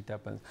chemistry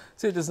happens.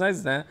 See, it is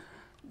nice that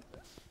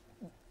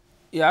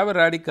you have a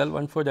radical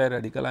 1,4-di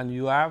radical and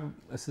you have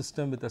a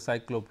system with a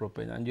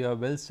cyclopropane and you have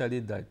well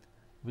studied that,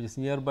 which is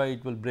nearby,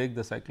 it will break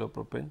the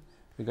cyclopropane,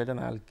 you get an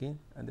alkene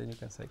and then you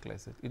can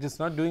cyclize it. It is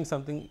not doing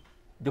something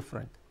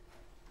different,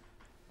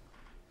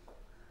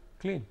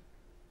 clean.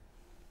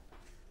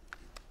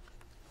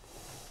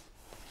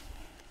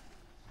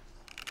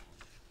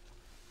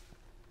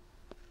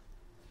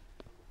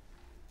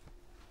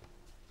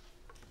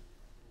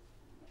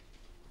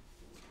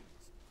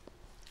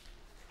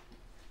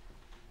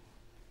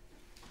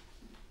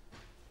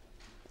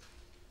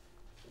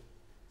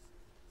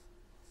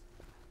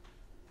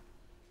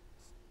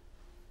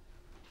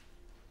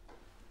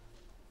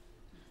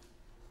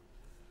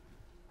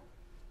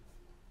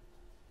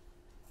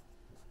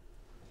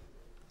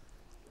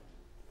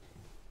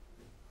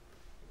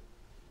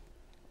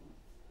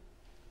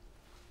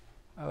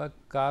 I have a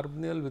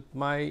carbonyl with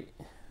my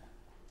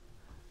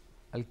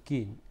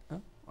alkene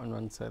on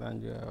one side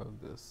and you have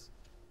this,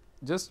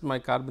 just my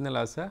carbonyl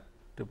has a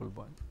triple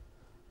bond.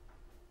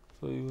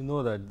 So, you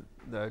know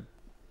that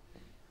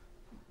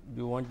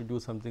you want to do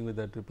something with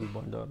that triple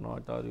bond or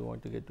not, or you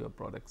want to get your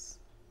products.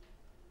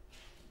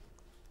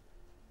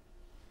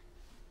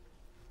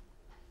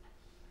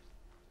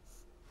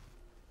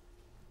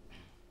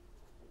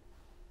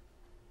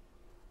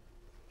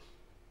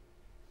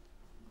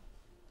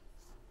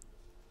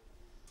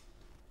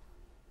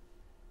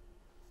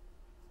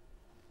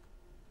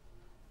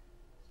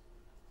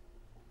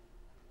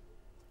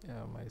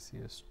 Yeah, my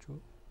CS2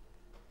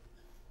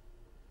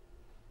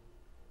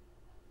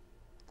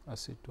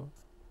 acetone.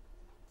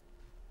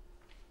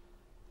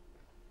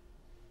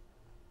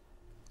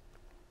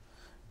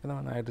 You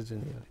know,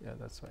 nitrogen here, yeah,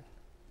 that's fine.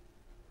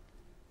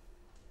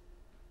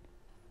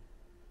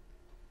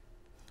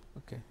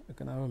 Okay, you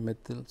can have a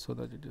methyl so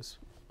that it is.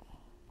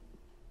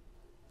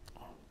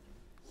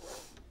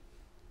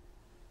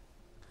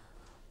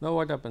 Now,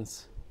 what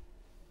happens?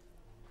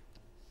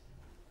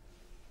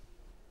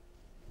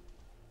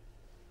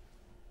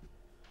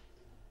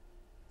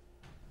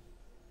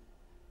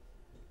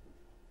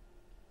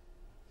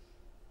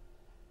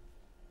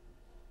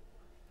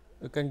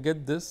 You can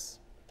get this,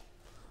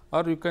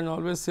 or you can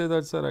always say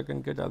that, sir, I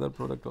can get other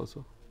product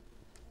also.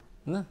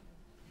 No,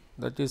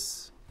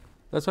 that's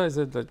why I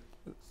said that.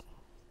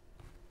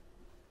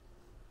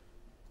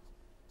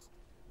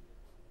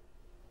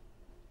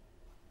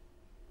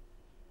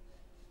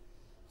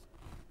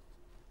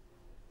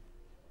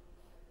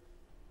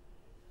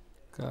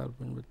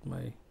 Carbon with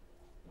my,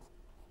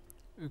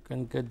 you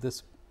can get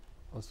this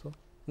also.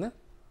 No?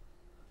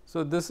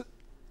 So, this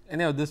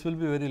anyhow, this will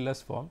be very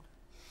less formed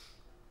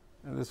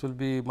and this will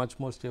be much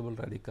more stable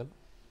radical,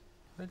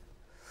 right.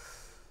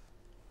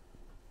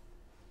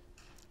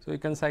 So, you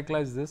can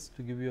cyclize this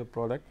to give you a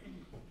product.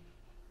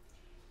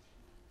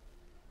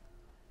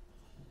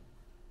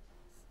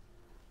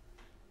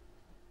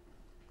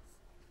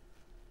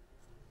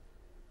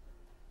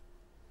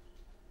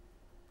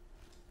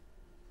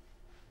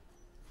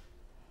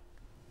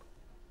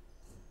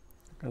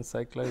 You can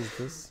cyclize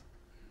this.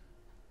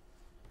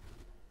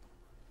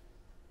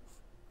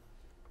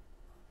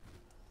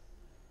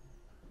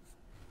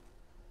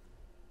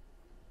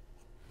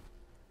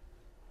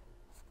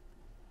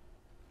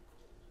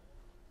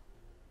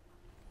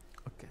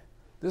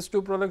 These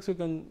two products you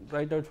can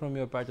write out from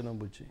your pattern of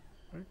Bucci,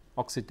 right?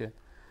 Oxytane.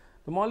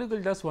 The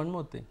molecule does one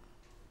more thing.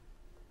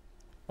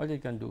 What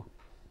it can do?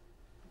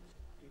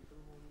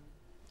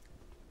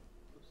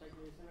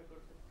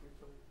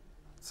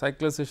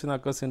 Cyclization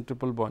occurs in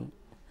triple bond.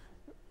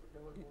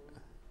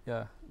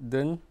 Yeah.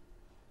 Then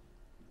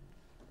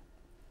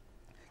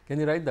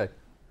can you write that?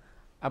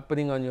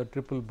 Happening on your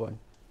triple bond.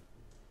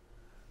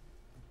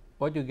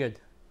 What you get?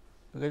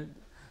 Okay.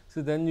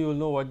 So then you will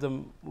know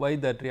why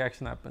that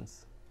reaction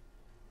happens.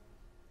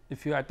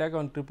 if you attack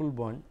on triple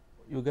bond,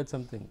 you get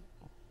something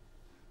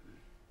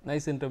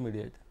nice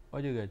intermediate.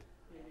 What do you get?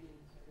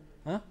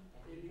 Huh?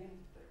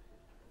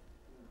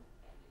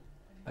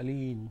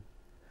 Allene.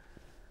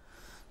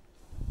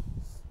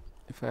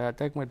 If I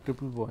attack my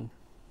triple bond,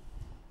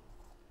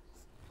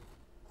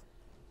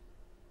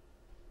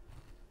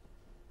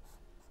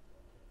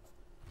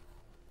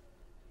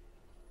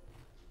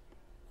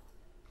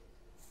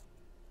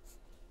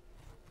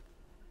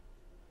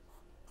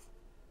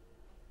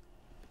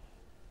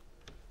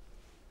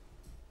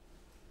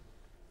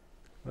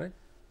 right,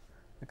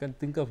 I can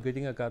think of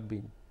getting a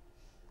carbene.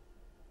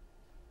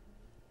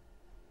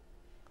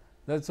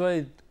 That is why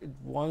it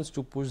wants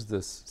to push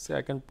this. Say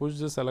I can push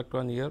this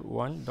electron here,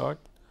 one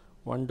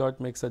dot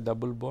makes a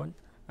double bond,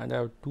 and I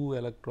have 2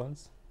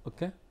 electrons,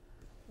 okay,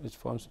 which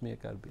forms me a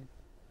carbene.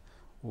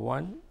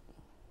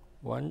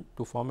 1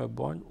 to form a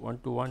bond, 1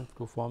 to 1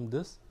 to form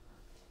this,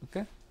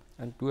 okay,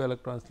 and 2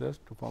 electrons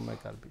left to form a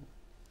carbene.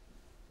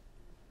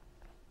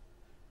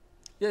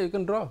 Yeah, you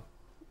can draw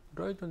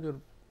it on your.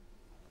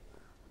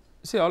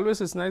 See, always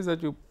it's nice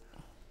that you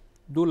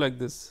do like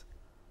this.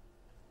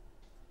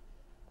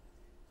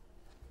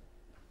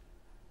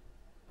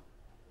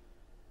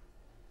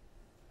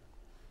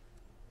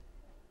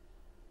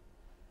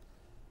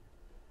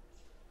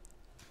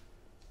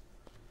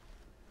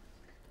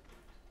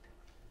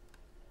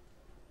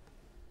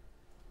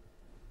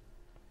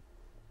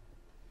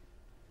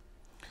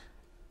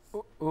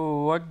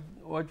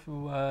 What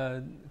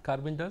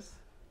carbon does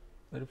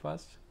very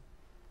fast?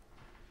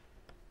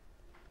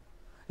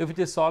 If it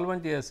is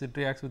solvent, yes, it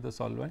reacts with the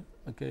solvent.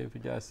 Okay, if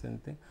it has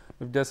anything,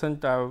 if it does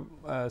not have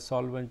a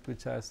solvent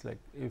which has, like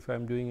if I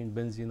am doing in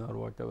benzene or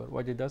whatever,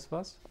 what it does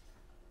first?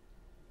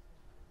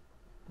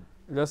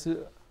 It does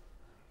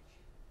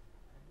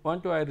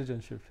 1 to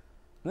hydrogen shift.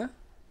 Yeah?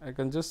 I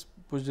can just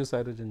push this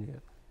hydrogen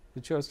here,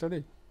 which you have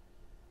studied.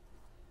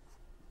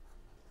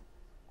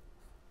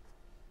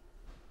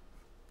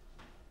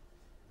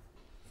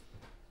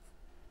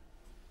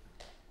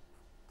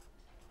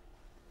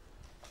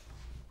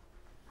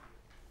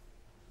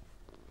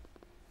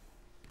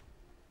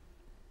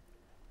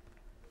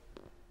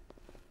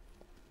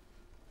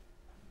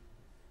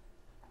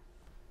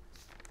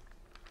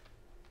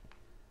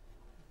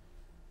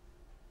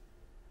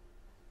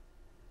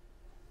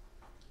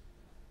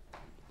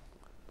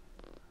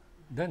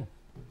 Done.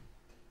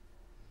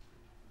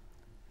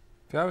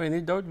 If you have any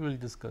doubt, we will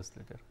discuss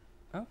later.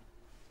 Huh?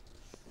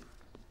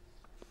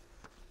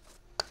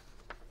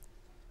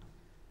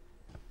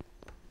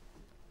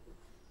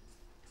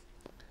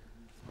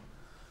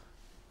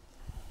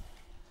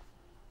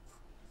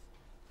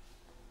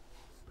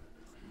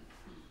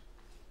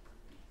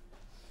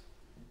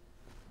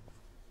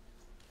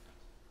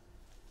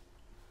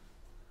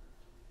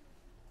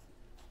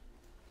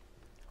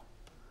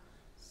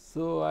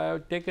 So, I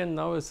have taken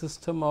now a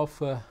system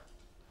of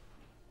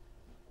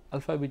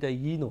alpha beta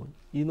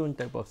enone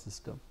type of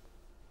system.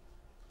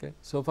 Okay.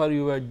 So far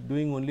you were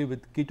doing only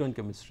with ketone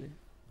chemistry.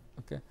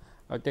 Okay.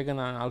 I have taken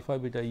an alpha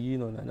beta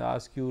enone and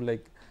ask you,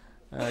 like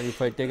if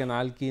I take an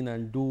alkene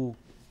and do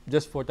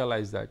just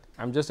photolyze that,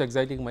 I am just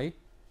exciting my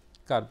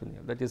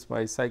carbonyl, that is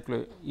my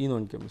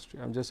cycloenone chemistry.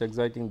 I am just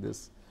exciting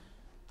this.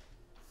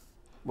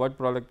 What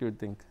product you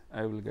think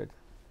I will get?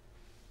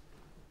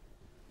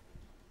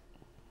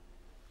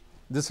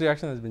 This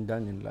reaction has been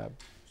done in lab,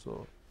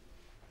 so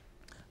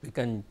we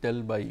can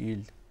tell by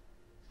yield.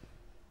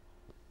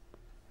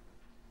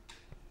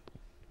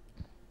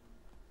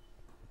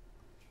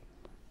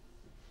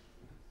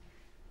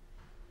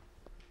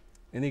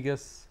 Any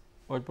guess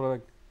what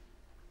product?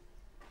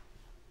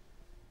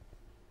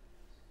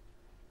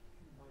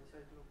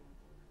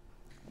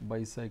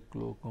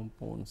 Bicyclo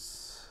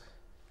compounds,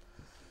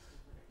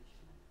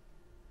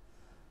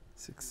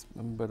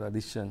 6-member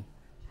addition.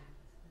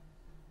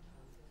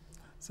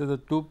 So, the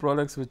 2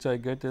 products which I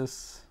get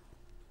is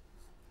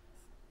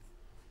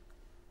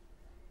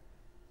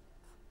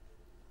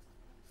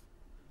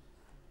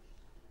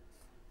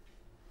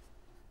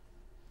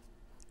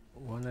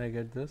one, I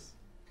get this,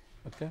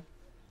 okay.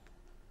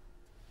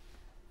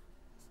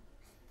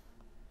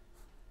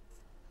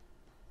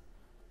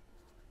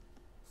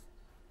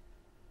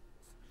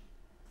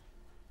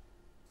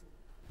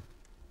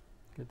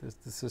 Okay,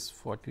 this is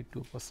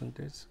 42%,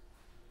 this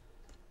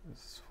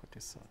is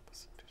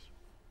 47%.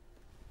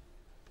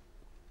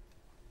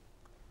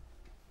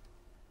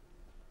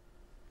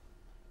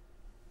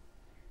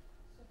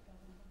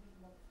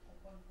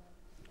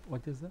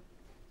 What is that?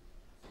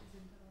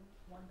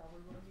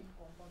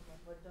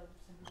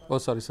 Oh,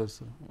 sorry.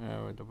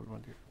 Yeah, double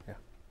bond here. Yeah,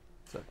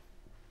 sorry.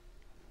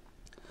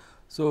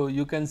 So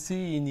you can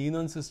see in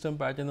enone system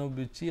pattern of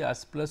Bucci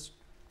as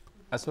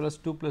well as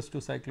 2 plus 2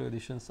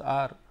 cycloadditions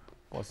are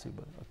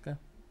possible. Okay.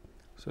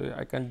 So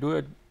I can do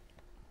it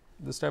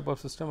this type of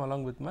system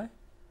along with my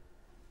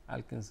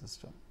alkene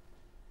system.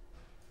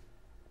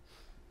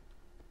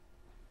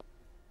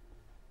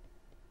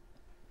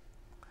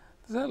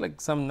 These are like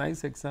some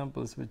nice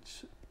examples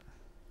which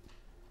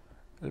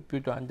help you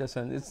to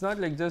understand. It is not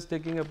like just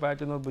taking a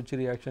pattern of Bucci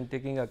reaction,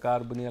 taking a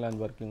carbonyl and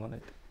working on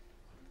it.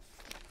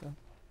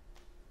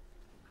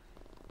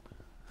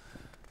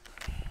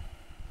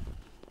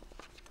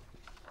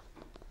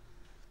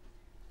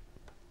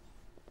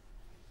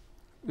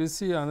 we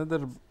see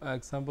another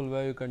example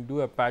where you can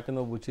do a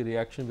Patino-Bucci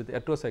reaction with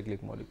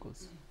heterocyclic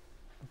molecules.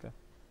 Okay.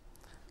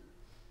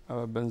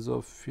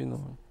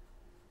 Benzophenone.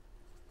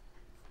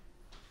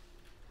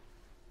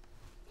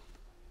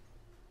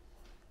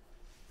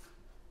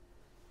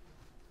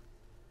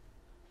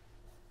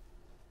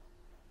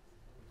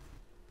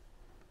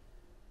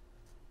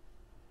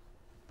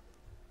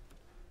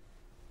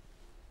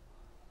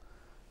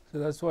 So,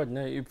 that is what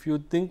now if you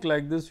think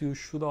like this, you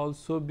should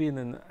also be in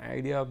an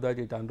idea of that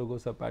it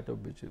undergoes a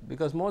Patino-Bucci,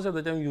 because most of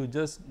the time you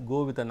just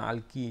go with an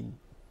alkene,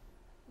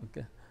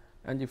 okay.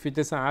 And if it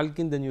is an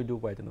alkene, then you do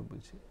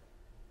Patino-Bucci.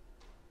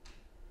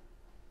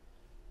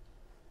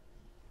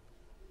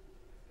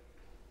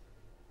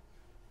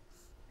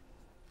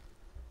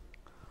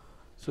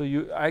 So,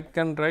 I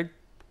can write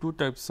two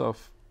types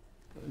of,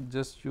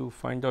 just you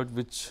find out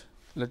which,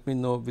 let me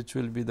know which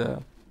will be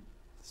the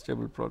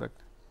stable product.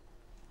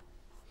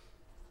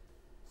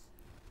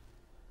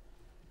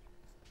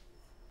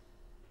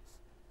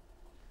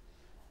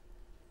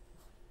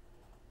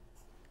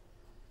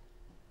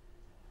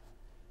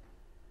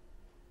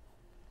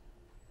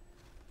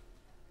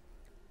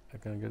 I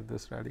can get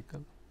this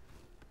radical,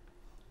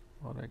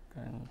 or I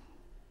can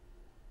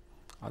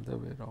other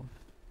way around.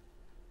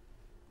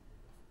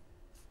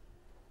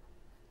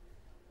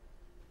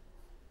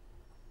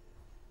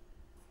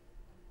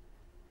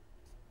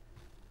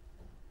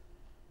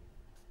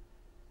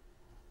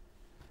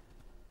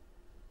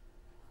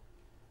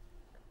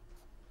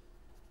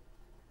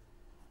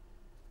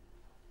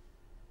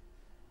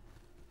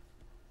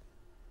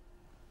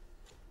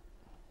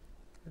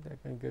 I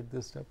can get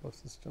this type of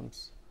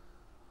systems.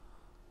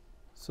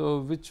 So,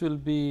 which will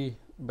be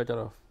better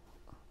off,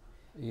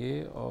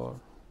 A or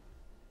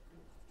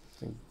I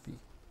think B?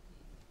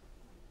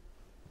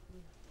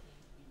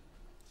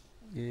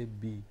 A,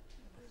 B,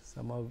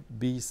 somehow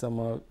B,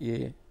 somehow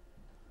A.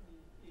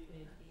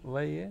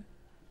 Why A?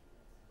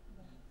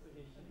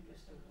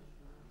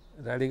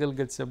 Radical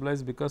gets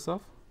stabilized because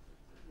of?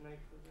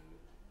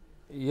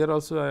 Here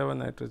also I have a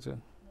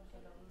nitrogen.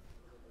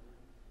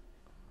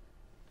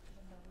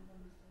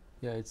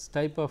 Yeah, it is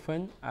type of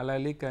an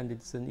allylic and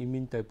it is an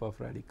imine type of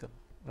radical,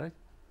 right?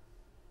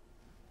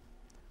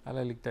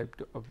 Allylic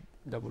type of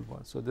double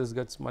bond. So, this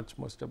gets much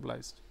more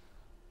stabilized.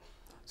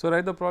 So,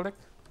 write the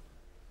product.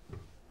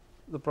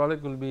 The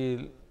product will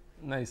be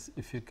nice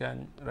if you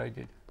can write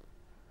it.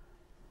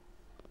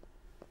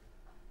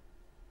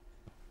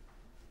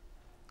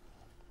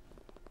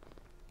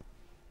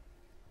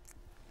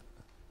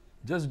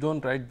 Just do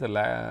not write the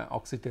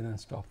oxytocin and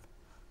stop,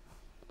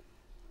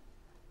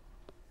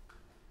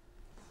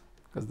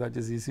 because that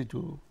is easy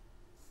to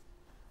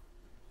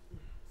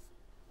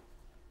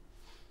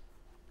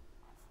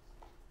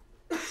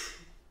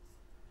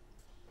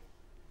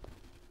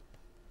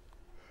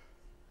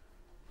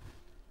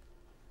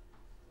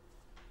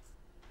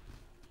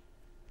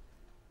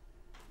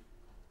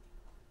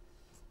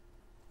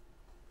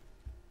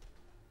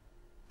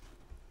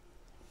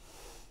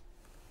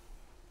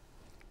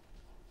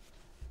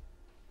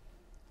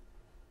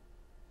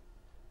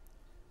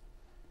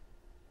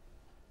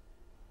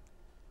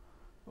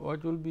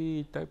what will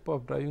be type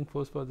of driving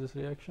force for this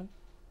reaction?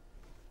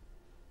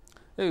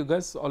 Hey, you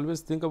guys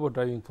always think about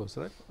driving force,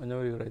 right?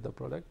 Whenever you write the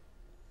product,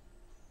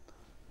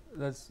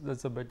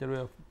 that's a better way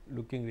of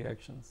looking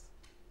reactions.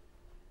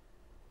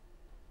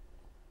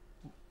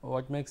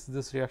 What makes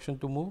this reaction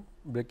to move?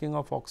 Breaking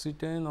of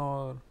oxytocin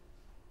or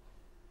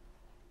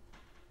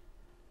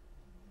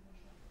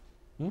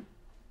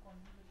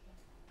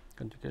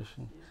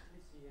conjugation?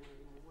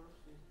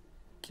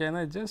 Can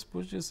I just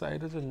push this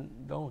hydrogen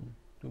down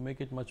to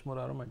make it much more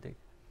aromatic?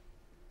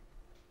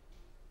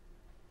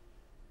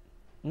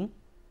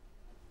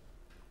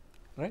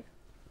 Right?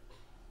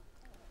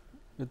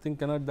 You think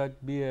cannot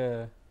that be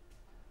a,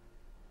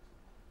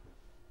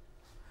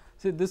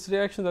 see this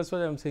reaction, that is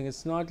what I am saying, it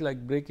is not like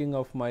breaking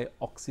of my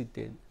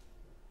oxytocin.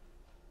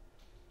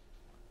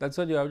 That is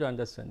what you have to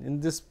understand. In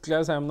this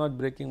class I am not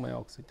breaking my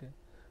oxytocin.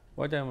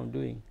 What I am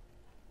doing?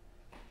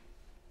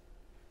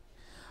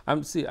 I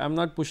am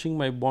not pushing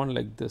my bond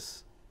like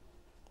this.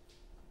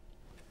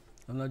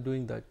 I am not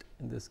doing that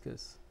in this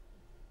case.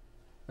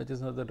 That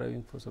is not the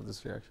driving force of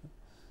this reaction.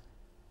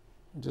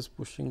 Just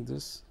pushing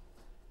this,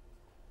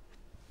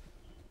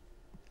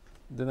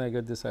 then I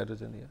get this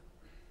hydrogen here.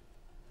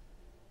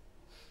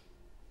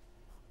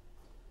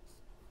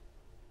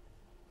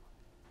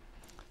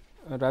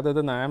 Rather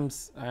than I am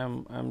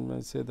going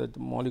to say that the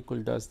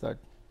molecule does that.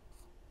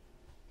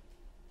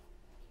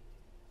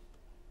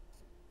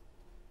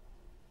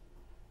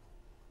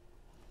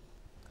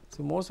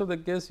 So, most of the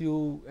case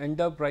you end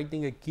up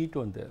writing a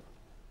ketone there.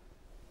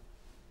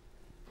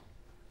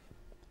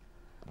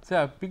 So,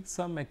 I have picked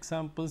some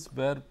examples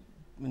where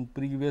in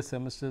previous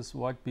semesters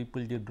what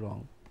people did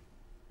wrong.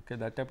 Okay,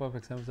 that type of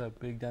examples I have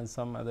picked and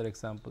some other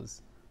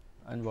examples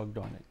and worked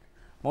on it.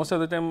 Most of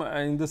the time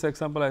in this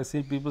example I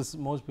see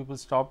most people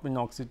stop in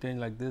oxytocin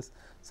like this,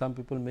 some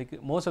people make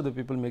it, most of the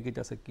people make it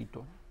as a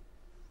ketone.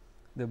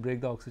 They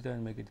break the oxygen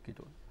and make it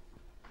ketone.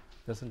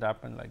 Does not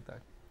happen like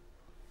that,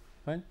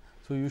 fine.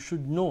 So, you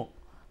should know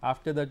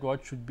after that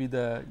what should be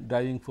the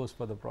driving force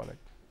for the product.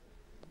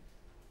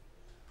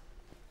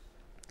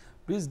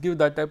 Please give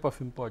that type of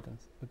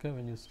importance, okay,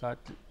 when you start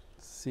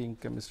seeing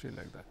chemistry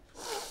like that.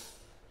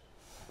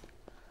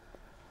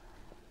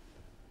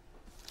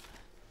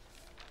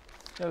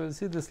 Yeah, we will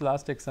see this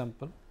last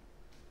example,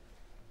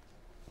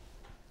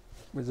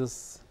 which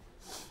is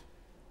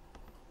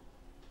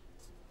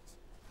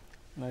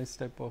nice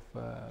type of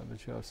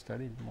which you have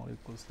studied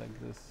molecules like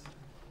this.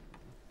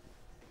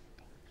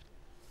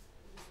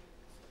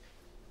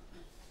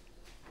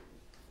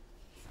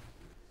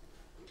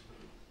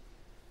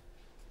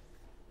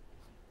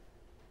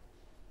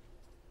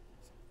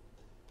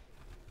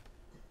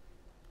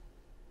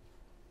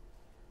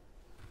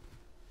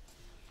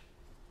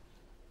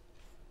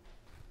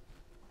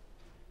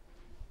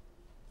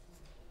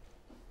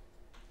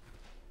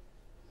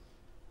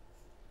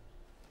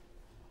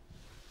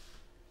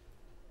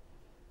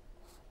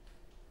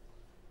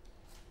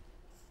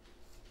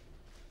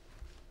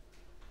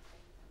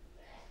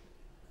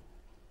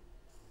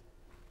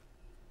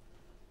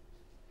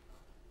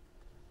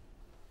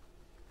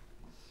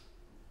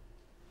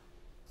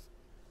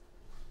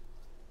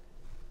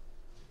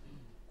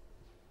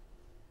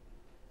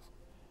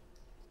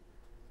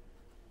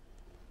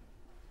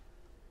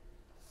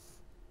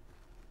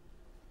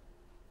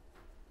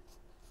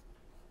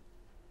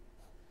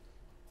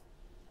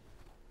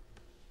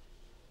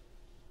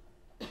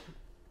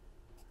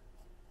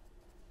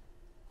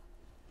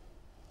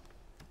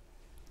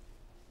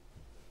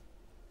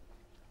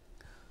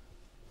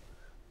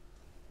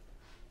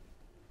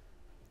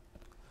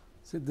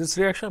 See, this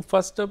reaction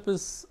first step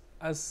is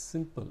as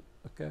simple,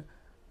 okay.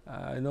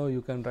 I know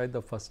you can write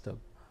the first step,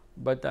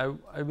 but I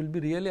will be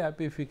really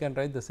happy if you can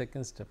write the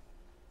second step.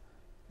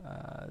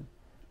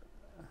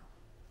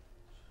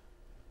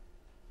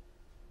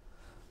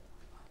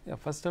 Yeah,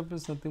 first step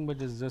is nothing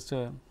but is just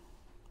a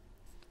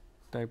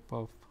type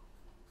of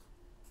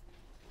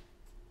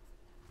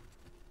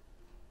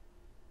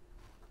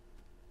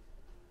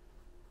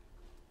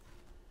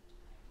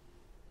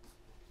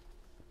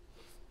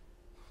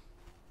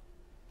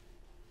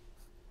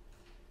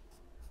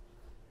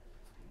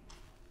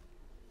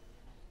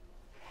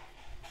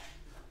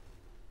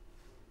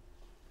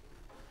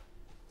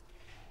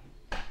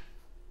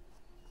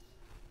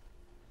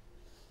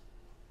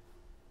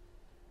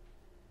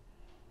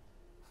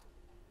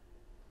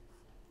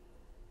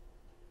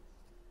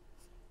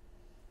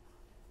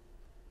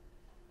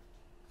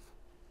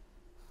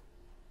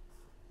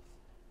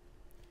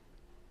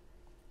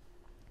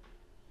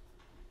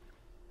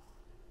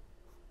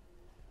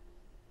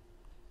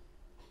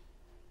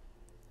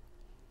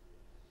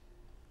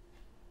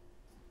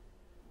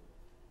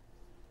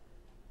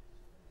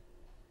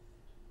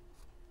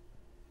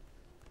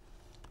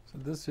so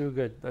this you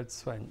get, that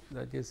is fine,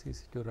 that is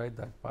easy to write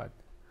that part.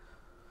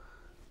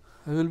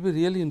 I will be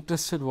really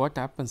interested what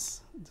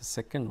happens the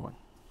second one.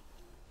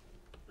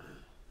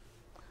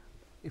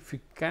 If you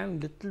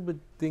can little bit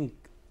think,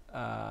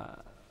 I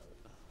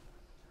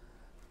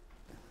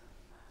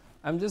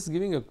am just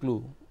giving a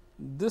clue,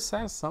 this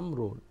has some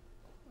role,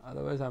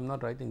 otherwise I am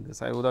not writing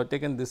this, I would have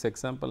taken this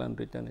example and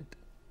written it,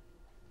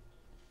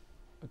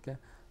 okay.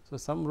 So,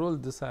 some role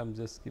this I am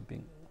just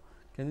keeping.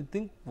 Can you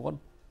think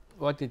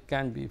what it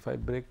can be if I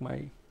break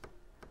my,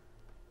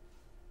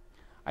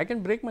 I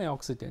can break my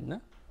oxygen, na?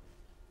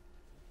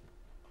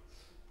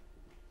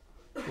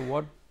 So,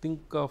 what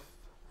think of,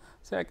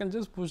 say I can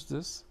just push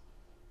this,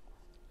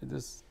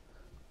 this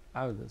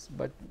I have this,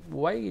 but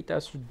why it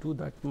has to do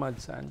that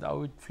much and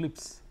how it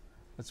flips,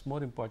 that is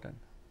more important.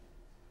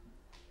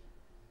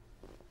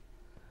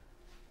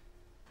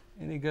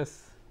 Any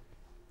guess?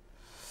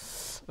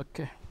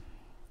 Okay.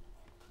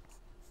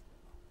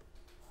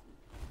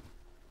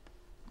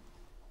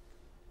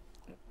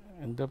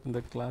 End up in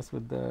the class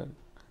with the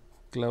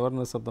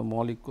cleverness of the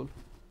molecule.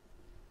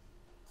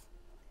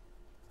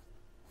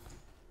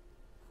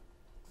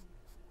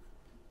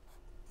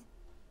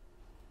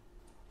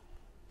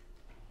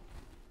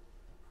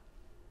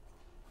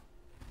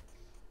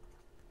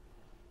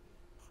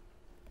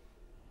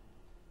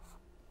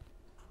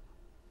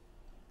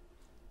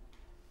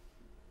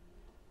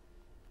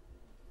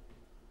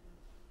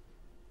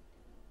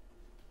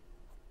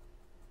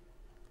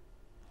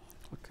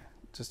 Okay,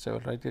 just I will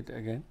write it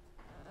again.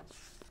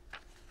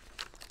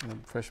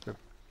 Fresh paper.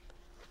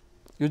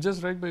 You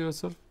just write by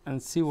yourself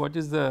and see what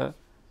is the,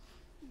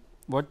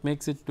 what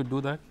makes it to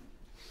do that.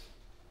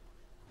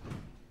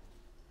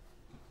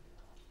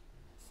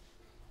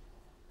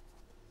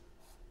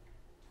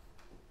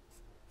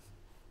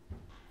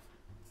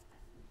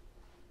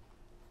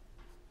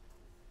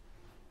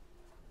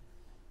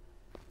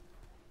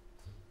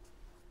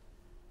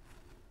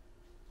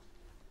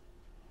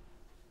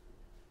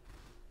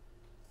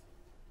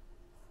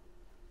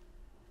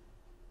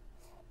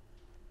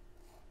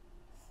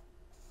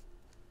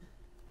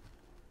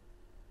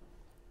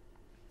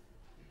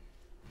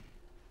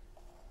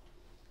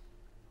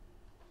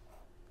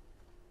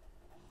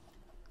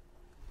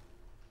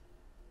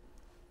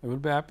 I will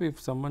be happy if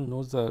someone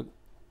knows the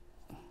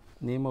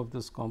name of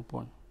this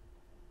compound.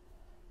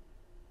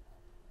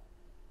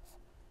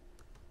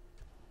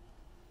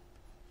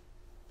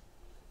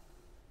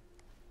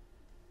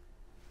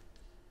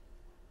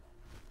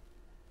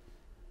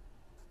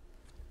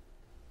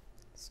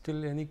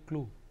 Still any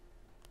clue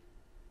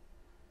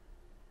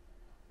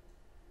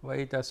why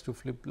it has to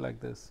flip like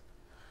this?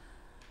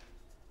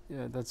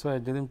 Yeah, that is why I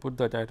did not put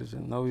that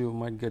hydrogen. Now you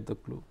might get the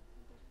clue.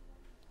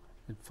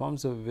 It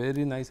forms a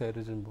very nice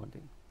hydrogen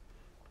bonding,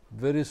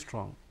 very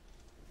strong.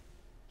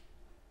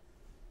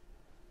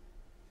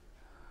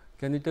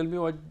 Can you tell me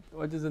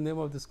what is the name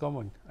of this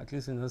compound, at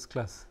least in this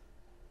class?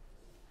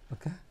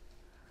 Okay,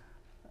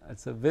 it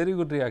is a very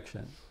good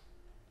reaction.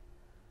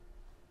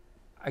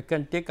 I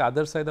can take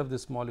other side of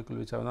this molecule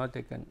which I have not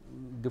taken,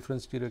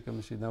 different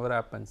stereochemistry never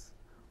happens,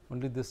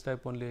 only this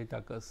type only it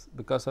occurs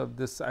because of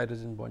this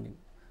hydrogen bonding.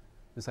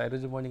 This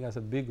hydrogen bonding has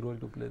a big role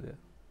to play there.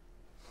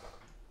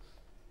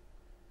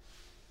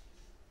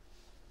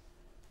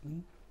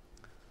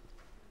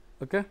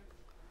 Okay.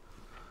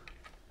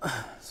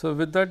 So,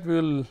 with that we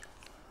will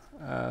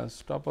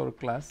stop our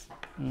class.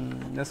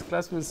 Next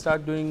class we will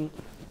start doing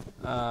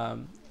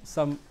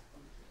some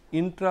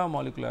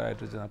intramolecular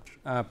hydrogen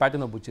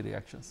Patinov-Bucci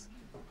reactions.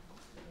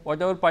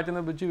 Whatever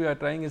Patinov-Bucci we are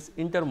trying is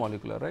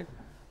intermolecular, right.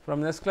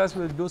 From next class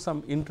we will do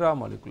some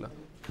intramolecular.